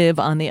students live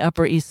on the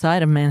Upper East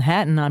Side of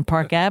Manhattan on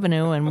Park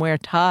Avenue and wear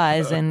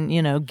ties and,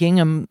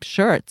 gingham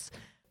shirts,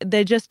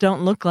 they just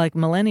don't look like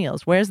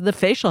millennials. Where's the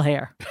facial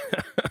hair?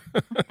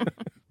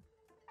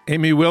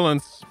 Amy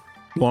Willens,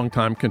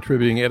 longtime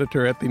contributing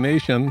editor at The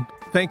Nation,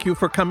 thank you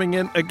for coming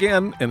in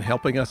again and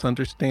helping us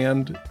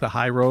understand the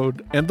high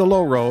road and the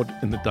low road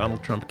in the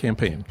Donald Trump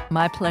campaign.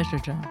 My pleasure,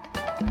 John.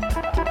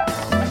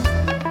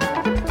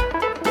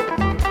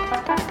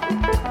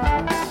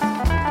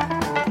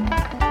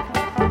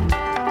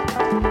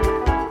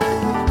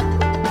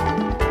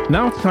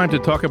 Now it's time to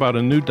talk about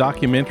a new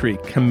documentary,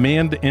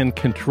 Command and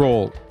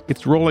Control.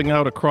 It's rolling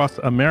out across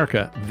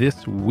America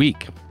this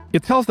week.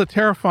 It tells the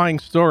terrifying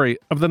story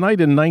of the night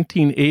in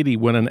 1980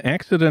 when an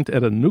accident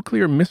at a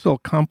nuclear missile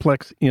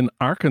complex in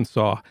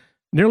Arkansas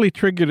nearly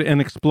triggered an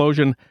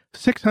explosion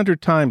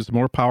 600 times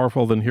more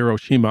powerful than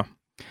Hiroshima.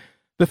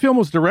 The film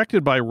was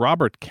directed by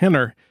Robert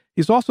Kenner.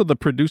 He's also the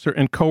producer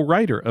and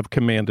co-writer of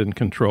Command and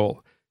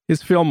Control.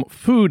 His film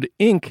Food,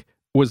 Inc.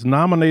 was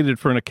nominated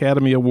for an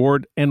Academy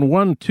Award and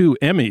won 2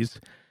 Emmys.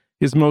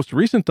 His most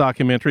recent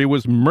documentary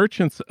was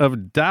Merchants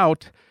of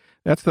Doubt.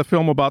 That's the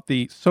film about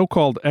the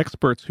so-called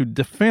experts who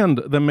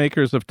defend the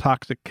makers of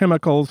toxic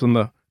chemicals and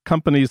the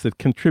companies that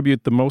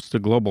contribute the most to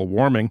global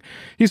warming.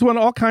 He's won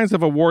all kinds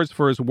of awards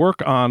for his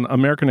work on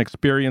American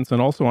Experience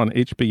and also on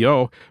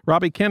HBO.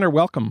 Robbie Kenner,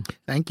 welcome.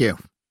 Thank you.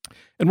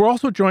 And we're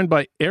also joined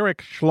by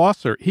Eric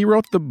Schlosser. He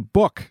wrote the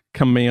book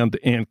Command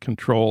and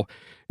Control,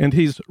 and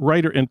he's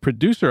writer and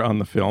producer on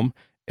the film.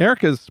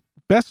 Eric is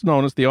best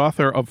known as the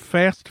author of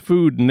Fast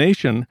Food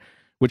Nation,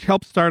 which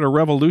helped start a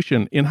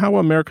revolution in how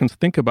Americans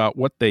think about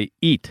what they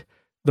eat.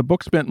 The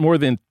book spent more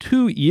than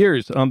 2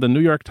 years on the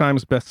New York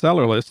Times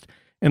bestseller list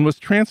and was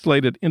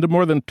translated into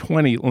more than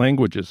 20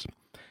 languages.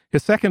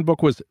 His second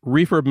book was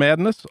Reefer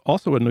Madness,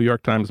 also a New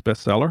York Times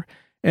bestseller.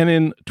 And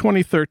in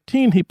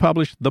 2013, he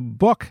published the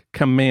book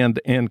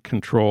Command and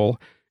Control.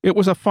 It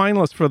was a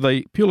finalist for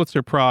the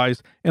Pulitzer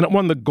Prize, and it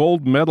won the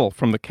gold medal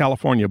from the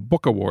California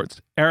Book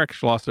Awards. Eric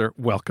Schlosser,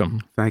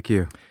 welcome. Thank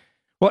you.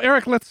 Well,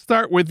 Eric, let's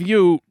start with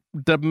you.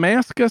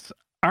 Damascus,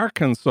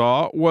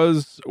 Arkansas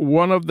was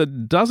one of the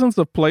dozens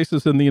of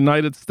places in the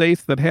United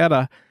States that had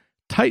a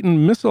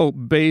Titan missile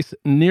base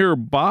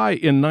nearby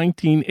in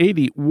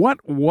 1980. What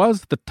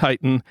was the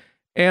Titan,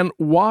 and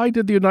why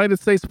did the United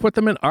States put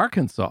them in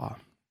Arkansas?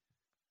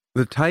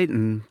 The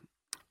Titan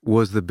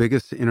was the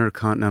biggest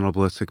intercontinental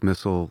ballistic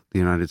missile the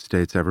United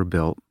States ever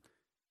built.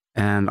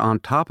 And on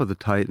top of the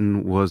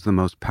Titan was the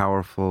most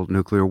powerful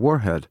nuclear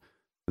warhead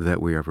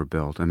that we ever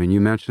built. I mean, you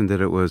mentioned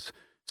that it was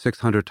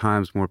 600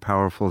 times more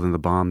powerful than the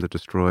bomb that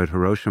destroyed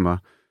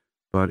Hiroshima,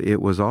 but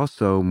it was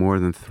also more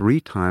than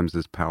 3 times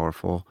as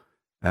powerful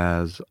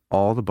as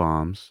all the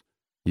bombs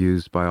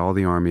used by all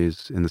the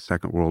armies in the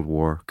Second World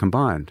War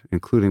combined,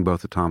 including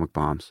both atomic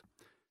bombs.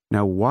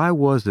 Now, why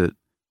was it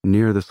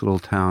near this little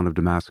town of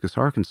Damascus,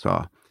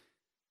 Arkansas?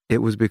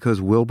 It was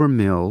because Wilbur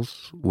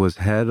Mills was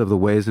head of the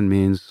Ways and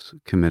Means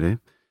Committee.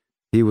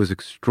 He was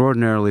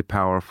extraordinarily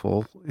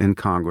powerful in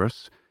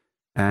Congress,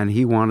 and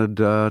he wanted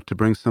to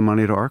bring some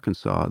money to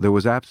Arkansas. There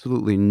was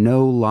absolutely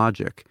no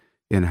logic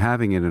in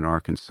having it in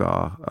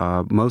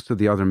Arkansas. Most of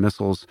the other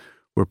missiles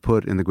were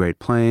put in the Great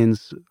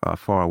Plains,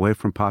 far away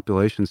from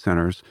population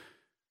centers,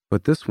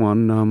 but this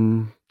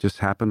one just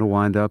happened to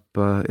wind up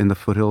in the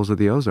foothills of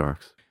the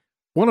Ozarks.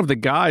 One of the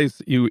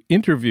guys you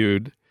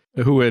interviewed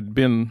who had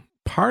been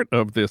part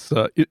of this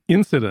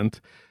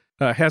incident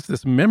has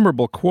this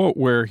memorable quote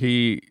where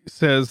he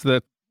says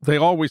that they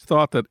always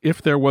thought that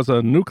if there was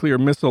a nuclear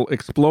missile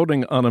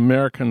exploding on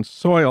American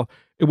soil,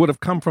 it would have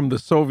come from the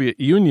Soviet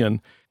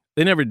Union.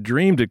 They never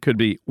dreamed it could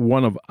be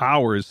one of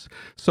ours.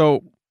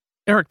 So,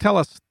 Eric, tell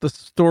us the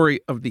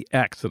story of the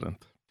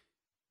accident.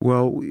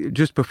 Well,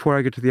 just before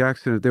I get to the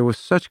accident, there was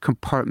such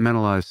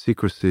compartmentalized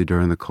secrecy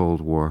during the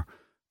Cold War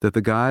that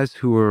the guys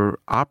who were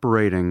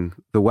operating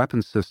the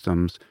weapon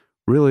systems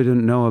really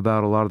didn't know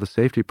about a lot of the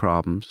safety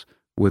problems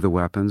with the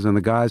weapons, and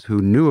the guys who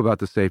knew about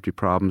the safety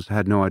problems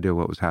had no idea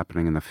what was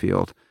happening in the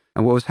field.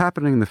 And what was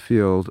happening in the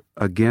field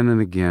again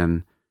and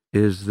again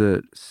is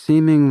that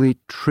seemingly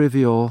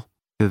trivial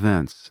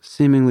events,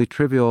 seemingly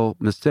trivial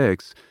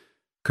mistakes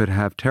could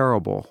have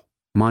terrible,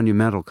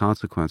 monumental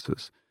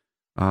consequences.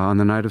 On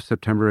the night of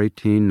September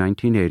 18,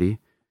 1980,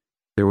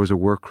 there was a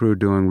work crew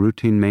doing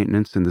routine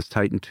maintenance in this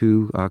Titan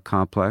II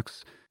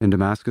complex in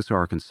Damascus,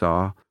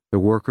 Arkansas. The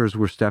workers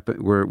were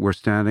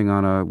standing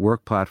on a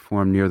work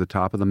platform near the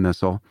top of the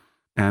missile,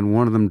 and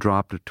one of them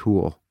dropped a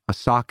tool, a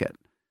socket.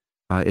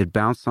 It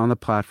bounced on the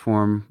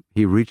platform.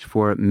 He reached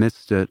for it,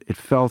 missed it. It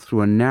fell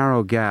through a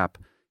narrow gap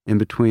in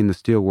between the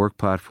steel work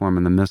platform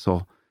and the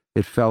missile.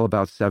 It fell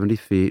about 70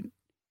 feet,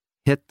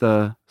 hit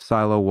the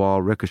silo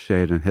wall,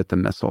 ricocheted, and hit the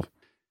missile.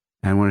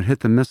 And when it hit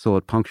the missile,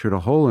 it punctured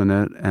a hole in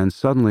it, and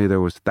suddenly there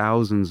was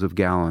thousands of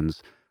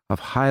gallons of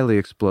highly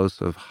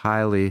explosive,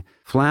 highly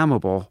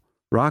flammable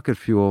rocket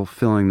fuel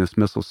filling this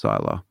missile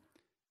silo.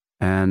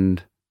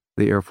 And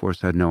the Air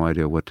Force had no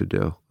idea what to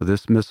do.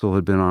 This missile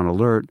had been on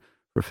alert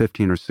for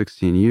 15 or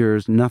 16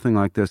 years. Nothing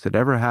like this had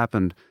ever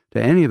happened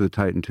to any of the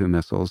Titan II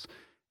missiles.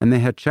 And they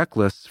had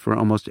checklists for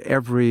almost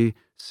every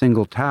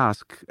single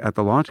task at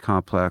the launch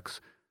complex,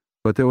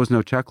 but there was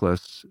no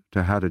checklist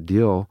to how to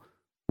deal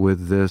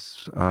with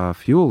this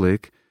fuel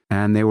leak.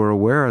 And they were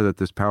aware that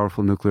this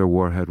powerful nuclear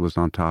warhead was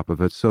on top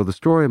of it. So the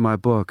story of my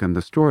book, and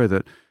the story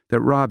that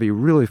Robbie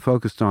really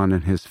focused on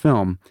in his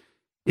film,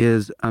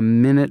 is a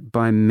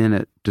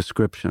minute-by-minute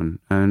description.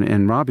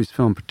 And Robbie's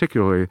film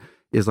particularly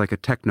is like a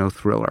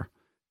techno-thriller.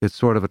 It's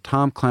sort of a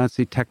Tom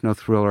Clancy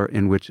techno-thriller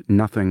in which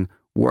nothing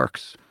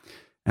works.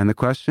 And the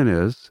question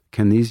is,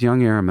 can these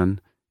young airmen,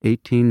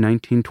 18,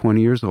 19,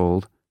 20 years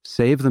old,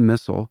 save the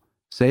missile,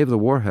 save the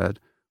warhead,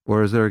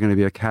 or is there going to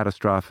be a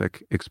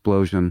catastrophic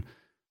explosion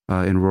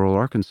in rural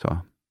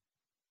Arkansas?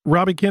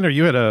 Robbie Kinner,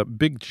 you had a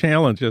big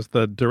challenge as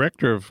the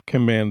director of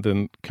Command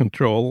and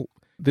Control.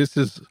 This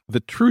is the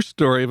true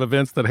story of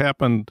events that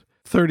happened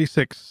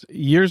 36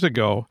 years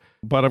ago.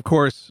 But of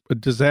course, a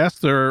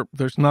disaster,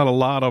 there's not a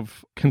lot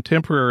of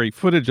contemporary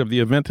footage of the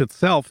event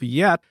itself,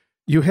 yet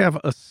you have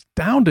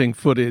astounding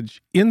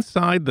footage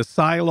inside the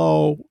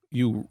silo.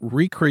 You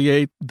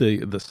recreate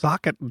the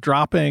socket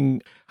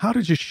dropping. How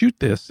did you shoot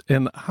this,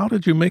 and how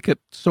did you make it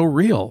so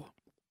real?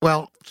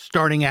 Well,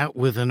 starting out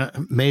with an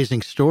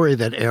amazing story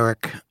that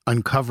Eric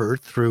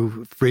uncovered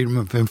through Freedom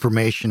of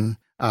Information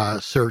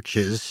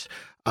searches,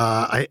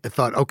 I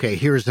thought, okay,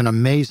 here's an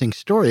amazing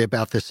story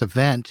about this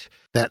event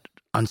that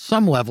on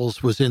some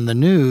levels was in the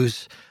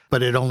news,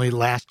 but it only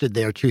lasted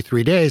there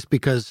 2-3 days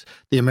because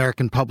the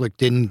American public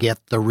didn't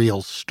get the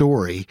real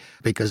story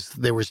because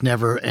there was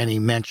never any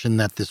mention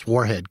that this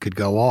warhead could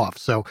go off.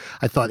 So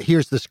I thought,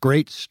 here's this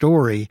great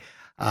story,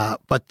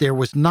 but there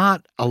was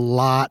not a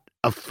lot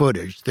of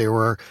footage. There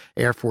were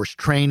Air Force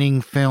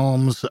training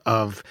films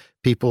of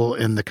people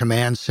in the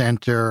command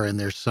center, and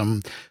there's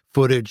some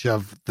footage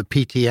of the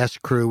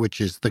PTS crew, which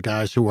is the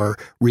guys who are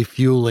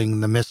refueling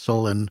the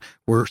missile and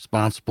were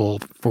responsible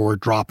for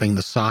dropping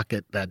the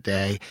socket that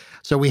day.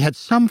 So we had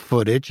some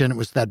footage, and it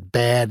was that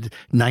bad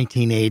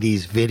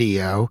 1980s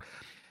video.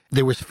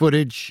 There was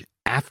footage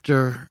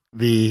after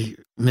the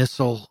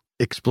missile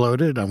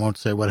exploded. I won't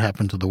say what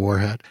happened to the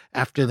warhead.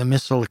 After the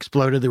missile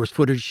exploded, there was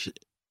footage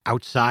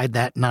outside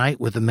that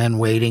night with the men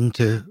waiting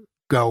to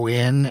go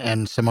in,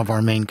 and some of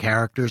our main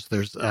characters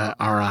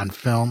are on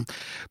film.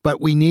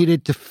 But we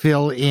needed to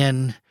fill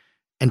in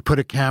and put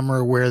a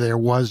camera where there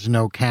was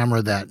no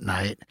camera that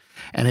night.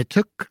 And it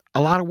took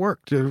a lot of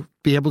work to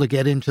be able to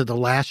get into the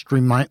last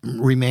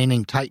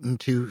remaining Titan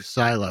II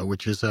silo,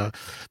 which is a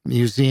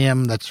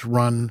museum that's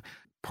run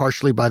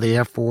partially by the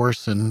Air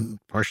Force and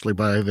partially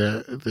by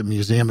the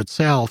museum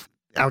itself.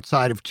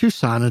 Outside of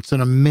Tucson, it's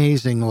an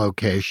amazing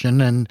location,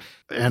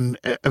 and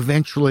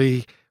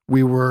eventually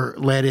we were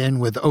let in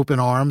with open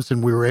arms,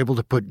 and we were able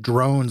to put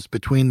drones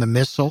between the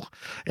missile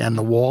and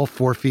the wall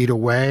 4 feet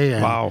away.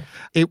 And wow.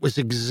 It was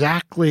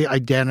exactly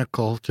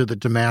identical to the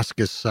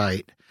Damascus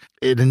site.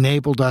 It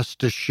enabled us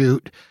to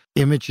shoot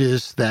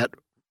images that,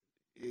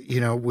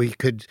 we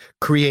could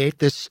create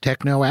this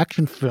techno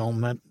action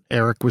film that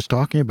Eric was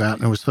talking about,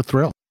 and it was the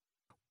thrill.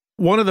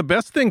 One of the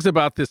best things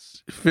about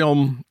this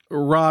film,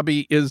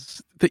 Robbie,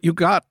 is that you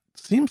got,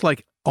 seems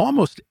like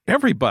almost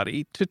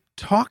everybody to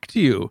talk to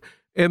you.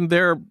 And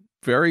they're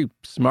very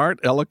smart,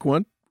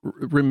 eloquent,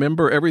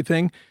 remember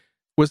everything.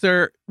 Was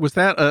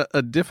that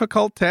a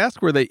difficult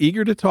task? Were they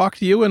eager to talk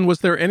to you? And was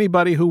there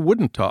anybody who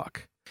wouldn't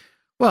talk?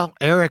 Well,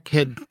 Eric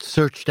had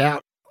searched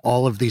out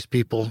all of these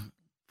people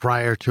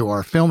prior to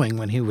our filming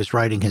when he was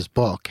writing his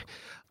book.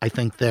 I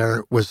think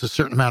there was a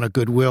certain amount of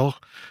goodwill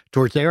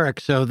towards Eric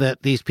so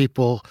that these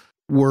people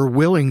were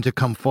willing to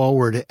come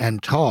forward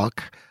and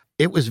talk.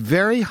 It was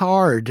very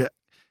hard.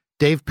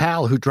 Dave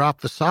Powell, who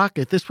dropped the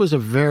socket, this was a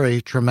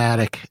very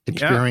traumatic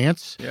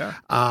experience. Yeah.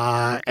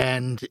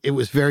 And it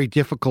was very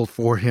difficult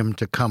for him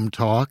to come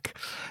talk.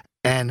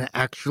 And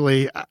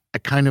actually, I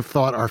kind of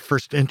thought our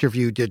first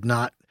interview did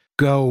not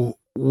go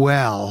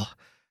well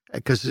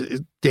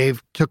because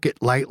Dave took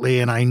it lightly,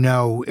 and I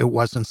know it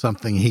wasn't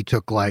something he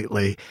took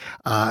lightly.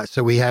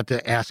 So we had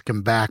to ask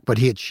him back, but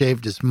he had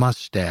shaved his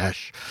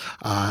mustache.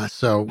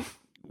 So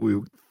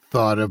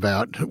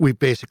we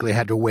basically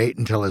had to wait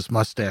until his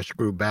mustache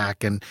grew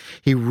back, and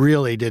he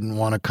really didn't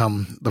want to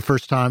come the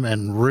first time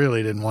and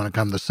really didn't want to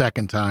come the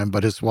second time,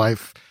 but his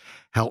wife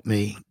helped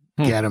me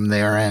get him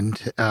there.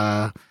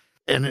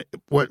 And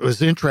what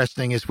was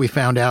interesting is we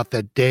found out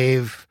that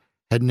Dave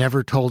had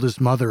never told his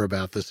mother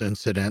about this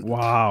incident.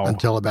 Wow.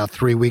 Until about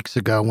 3 weeks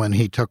ago when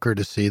he took her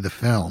to see the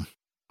film.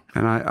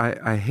 And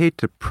I hate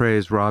to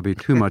praise Robbie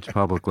too much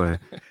publicly,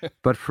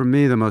 but for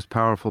me, the most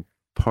powerful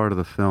part of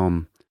the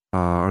film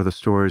are the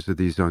stories of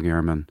these young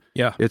airmen.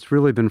 Yeah. It's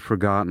really been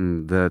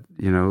forgotten that,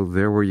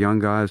 there were young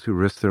guys who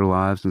risked their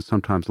lives and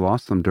sometimes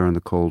lost them during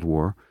the Cold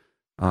War.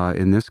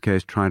 In this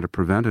case, trying to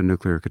prevent a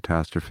nuclear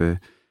catastrophe.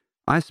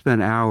 I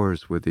spent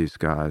hours with these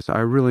guys. I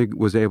really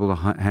was able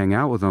to hang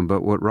out with them,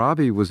 but what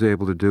Robbie was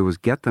able to do was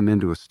get them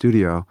into a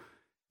studio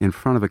in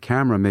front of a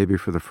camera maybe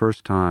for the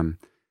first time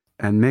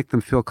and make them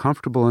feel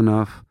comfortable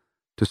enough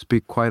to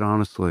speak quite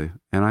honestly.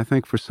 And I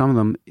think for some of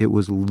them, it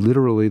was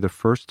literally the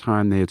first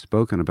time they had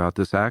spoken about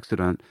this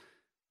accident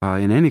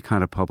in any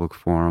kind of public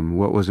forum.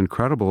 What was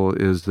incredible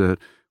is that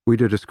we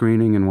did a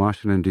screening in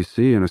Washington,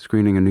 D.C. and a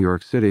screening in New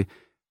York City.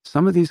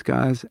 Some of these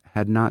guys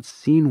had not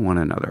seen one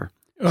another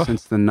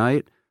since the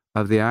night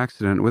of the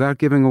accident. Without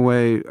giving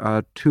away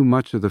too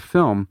much of the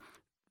film,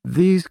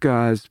 these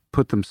guys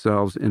put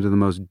themselves into the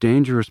most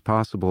dangerous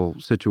possible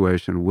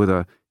situation with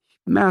a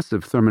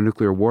massive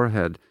thermonuclear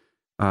warhead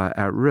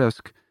at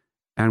risk,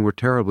 and were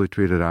terribly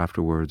treated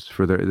afterwards.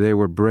 They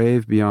were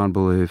brave beyond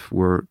belief,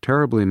 were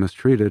terribly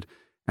mistreated.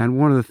 And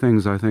one of the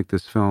things I think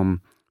this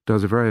film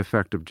does a very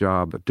effective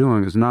job of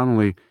doing is not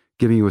only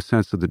giving you a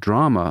sense of the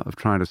drama of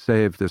trying to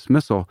save this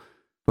missile,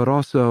 but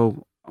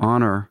also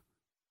honor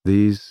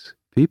these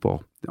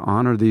people,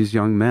 honor these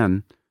young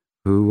men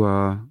who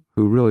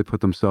really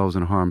put themselves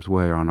in harm's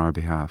way on our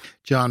behalf.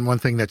 John, one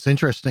thing that's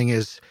interesting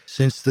is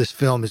since this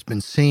film has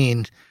been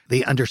seen,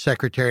 the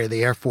Undersecretary of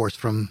the Air Force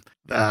from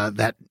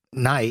that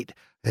night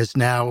is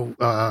now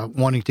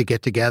wanting to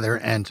get together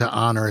and to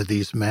honor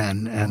these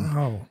men. And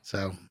wow.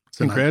 So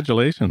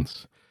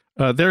congratulations.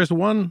 There's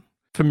one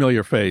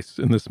familiar face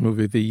in this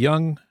movie, the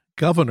young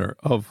governor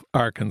of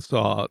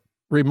Arkansas.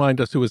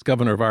 Remind us who was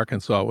governor of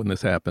Arkansas when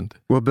this happened.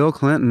 Well, Bill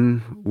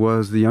Clinton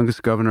was the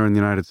youngest governor in the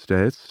United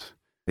States.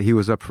 He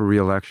was up for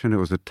re-election. It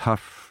was a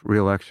tough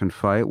re-election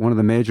fight. One of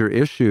the major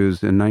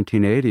issues in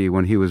 1980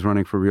 when he was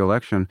running for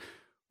re-election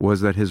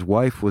was that his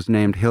wife was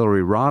named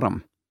Hillary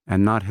Rodham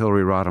and not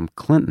Hillary Rodham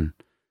Clinton.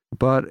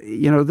 But,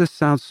 this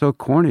sounds so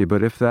corny,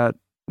 but if that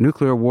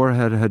nuclear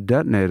warhead had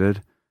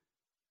detonated,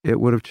 it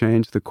would have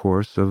changed the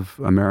course of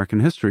American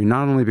history,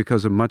 not only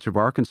because much of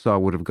Arkansas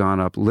would have gone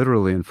up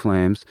literally in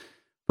flames,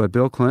 but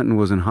Bill Clinton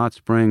was in Hot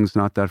Springs,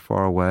 not that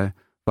far away.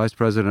 Vice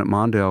President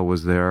Mondale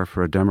was there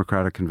for a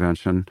Democratic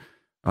convention.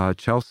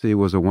 Chelsea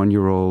was a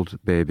 1-year-old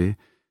baby.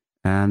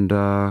 And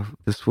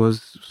this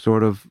was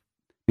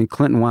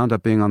Clinton wound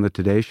up being on the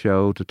Today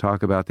Show to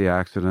talk about the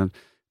accident.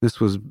 This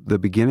was the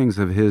beginnings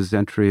of his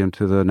entry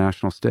into the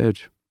national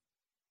stage.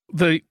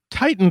 The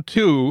Titan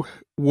II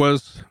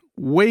was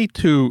way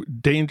too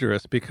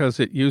dangerous because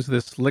it used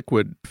this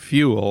liquid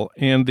fuel,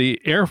 and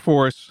the Air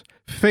Force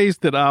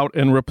phased it out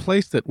and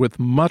replaced it with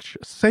much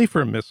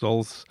safer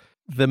missiles,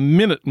 the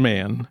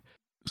Minuteman.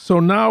 So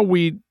now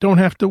we don't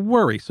have to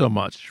worry so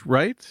much,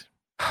 right?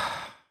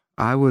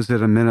 I was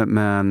at a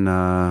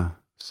Minuteman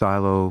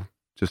silo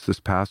just this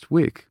past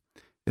week.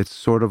 It's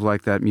sort of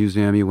like that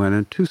museum you went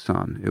in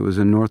Tucson. It was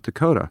in North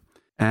Dakota.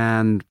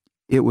 And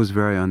it was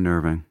very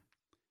unnerving.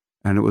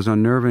 And it was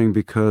unnerving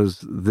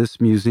because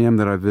this museum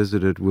that I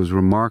visited was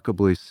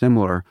remarkably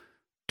similar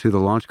to the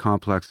launch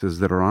complexes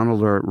that are on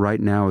alert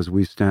right now as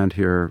we stand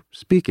here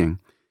speaking.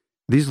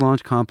 These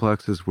launch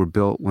complexes were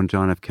built when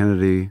John F.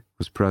 Kennedy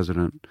was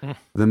president.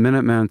 The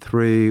Minuteman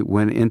III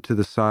went into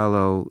the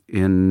silo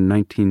in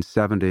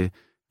 1970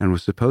 and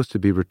was supposed to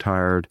be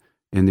retired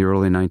in the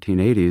early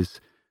 1980s.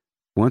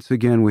 Once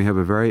again, we have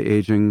a very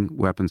aging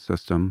weapon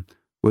system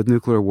with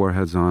nuclear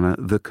warheads on it.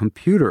 The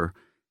computer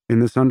in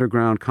this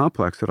underground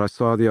complex that I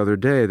saw the other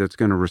day that's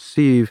going to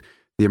receive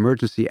the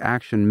emergency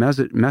action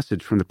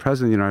message from the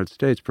President of the United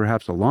States,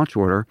 perhaps a launch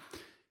order,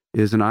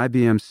 is an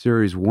IBM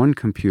Series 1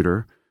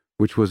 computer,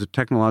 which was a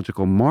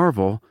technological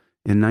marvel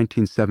in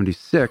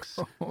 1976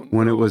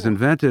 when it was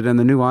invented, and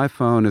the new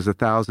iPhone is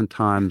 1,000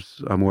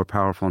 times more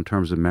powerful in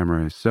terms of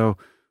memory. So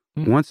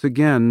once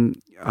again,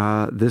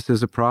 this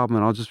is a problem,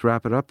 and I'll just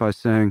wrap it up by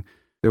saying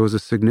there was a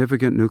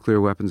significant nuclear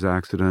weapons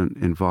accident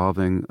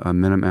involving a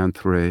Minuteman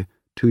III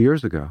 2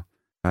 years ago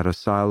at a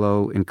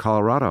silo in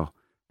Colorado,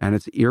 and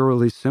it's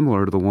eerily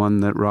similar to the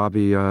one that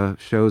Robbie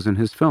shows in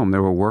his film.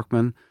 There were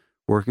workmen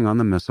working on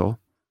the missile.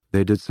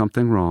 They did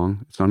something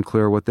wrong. It's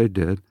unclear what they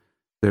did.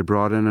 They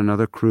brought in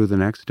another crew the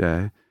next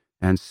day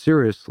and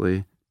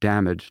seriously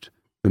damaged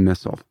the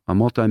missile, a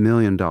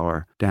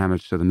multi-million-dollar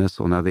damage to the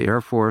missile. Now, the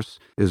Air Force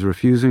is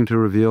refusing to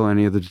reveal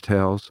any of the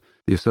details.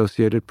 The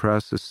Associated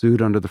Press is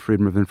sued under the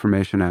Freedom of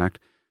Information Act,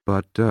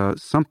 but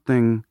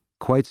something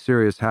quite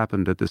serious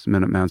happened at this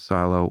Minuteman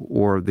silo,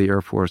 or the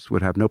Air Force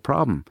would have no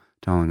problem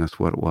telling us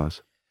what it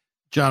was.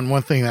 John,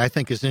 one thing that I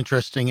think is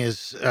interesting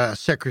is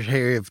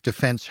Secretary of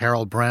Defense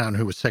Harold Brown,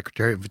 who was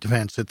Secretary of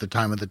Defense at the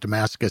time of the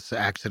Damascus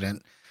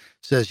accident,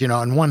 says,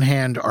 on one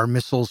hand, our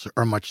missiles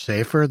are much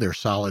safer. They're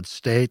solid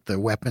state. The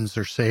weapons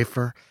are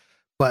safer.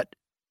 But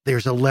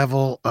there's a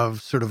level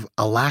of sort of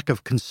a lack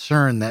of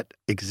concern that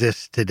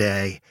exists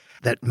today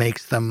that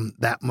makes them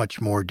that much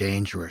more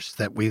dangerous,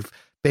 that we've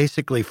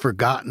basically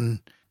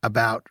forgotten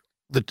about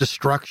the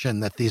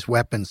destruction that these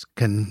weapons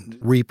can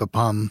reap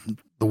upon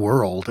the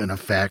world, in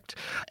effect.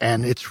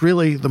 And it's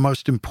really the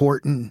most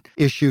important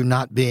issue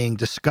not being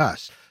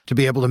discussed. To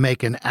be able to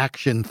make an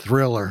action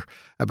thriller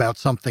about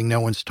something no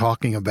one's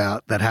talking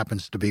about that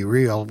happens to be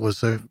real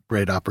was a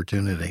great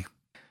opportunity.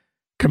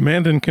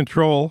 Command and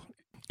Control.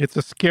 It's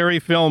a scary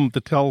film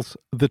that tells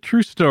the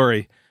true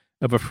story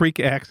of a freak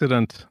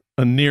accident,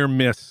 a near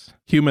miss,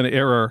 human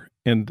error,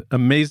 and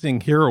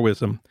amazing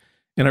heroism.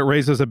 And it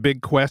raises a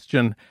big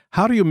question.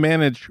 How do you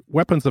manage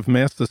weapons of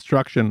mass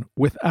destruction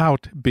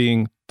without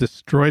being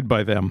destroyed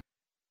by them?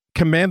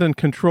 Command and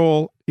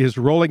Control is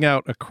rolling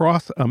out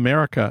across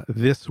America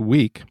this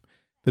week.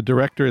 The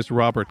director is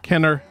Robert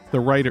Kenner. The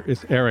writer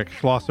is Eric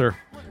Schlosser.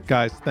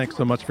 Guys, thanks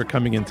so much for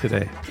coming in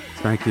today.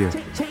 Thank you.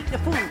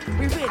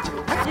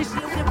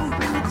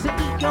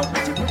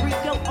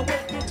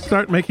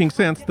 Start Making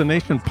Sense, the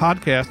Nation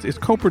podcast, is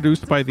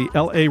co-produced by the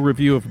LA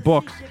Review of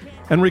Books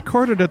and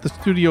recorded at the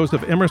studios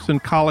of Emerson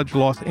College,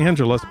 Los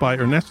Angeles by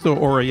Ernesto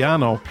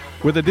Orellano,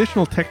 with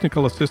additional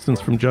technical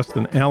assistance from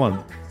Justin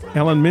Allen.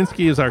 Alan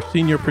Minsky is our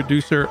senior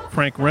producer.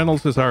 Frank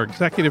Reynolds is our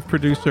executive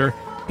producer.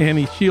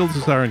 Annie Shields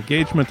is our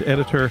engagement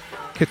editor.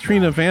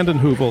 Katrina Vanden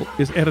Heuvel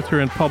is editor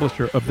and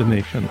publisher of The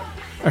Nation.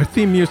 Our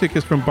theme music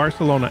is from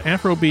Barcelona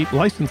Afrobeat,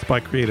 licensed by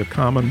Creative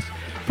Commons.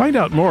 Find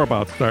out more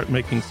about Start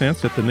Making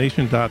Sense at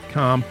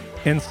thenation.com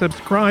and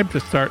subscribe to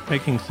Start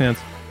Making Sense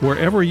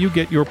wherever you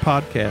get your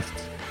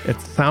podcasts at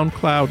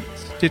SoundCloud,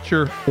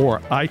 Stitcher, or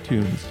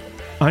iTunes.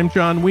 I'm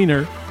John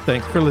Wiener.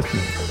 Thanks for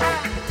listening.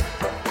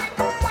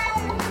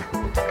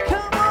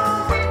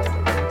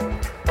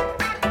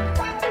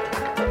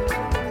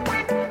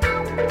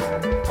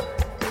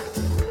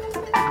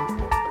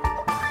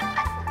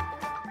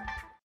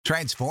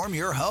 Transform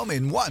your home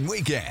in one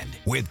weekend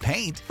with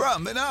paint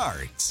from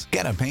Menards.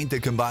 Get a paint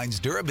that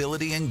combines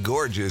durability and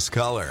gorgeous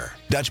color.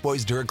 Dutch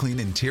Boys DuraClean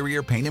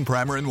Interior Paint and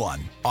Primer in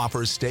One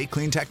offers Stay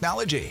Clean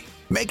technology,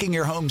 making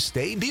your home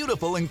stay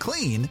beautiful and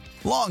clean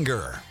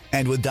longer.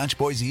 And with Dutch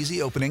Boy's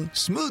easy opening,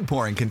 smooth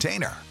pouring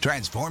container,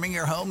 transforming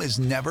your home has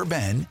never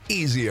been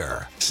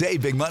easier.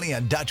 Save big money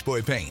on Dutch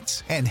Boy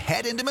paints and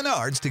head into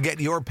Menards to get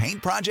your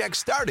paint project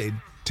started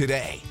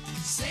today.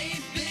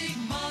 Save big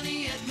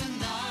money at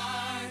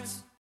Menards.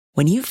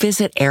 When you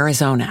visit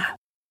Arizona,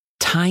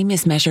 time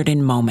is measured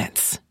in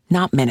moments,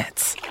 not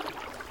minutes.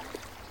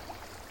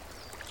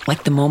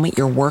 Like the moment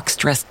your work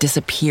stress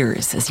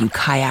disappears as you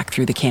kayak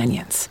through the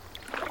canyons.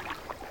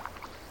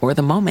 Or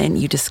the moment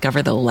you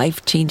discover the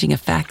life-changing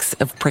effects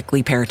of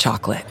prickly pear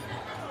chocolate.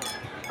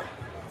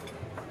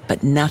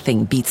 But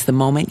nothing beats the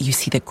moment you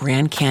see the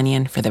Grand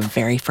Canyon for the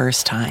very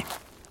first time.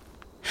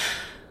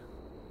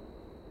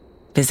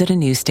 Visit a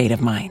new state of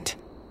mind.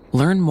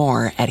 Learn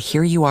more at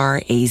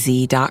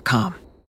hereyouareaz.com.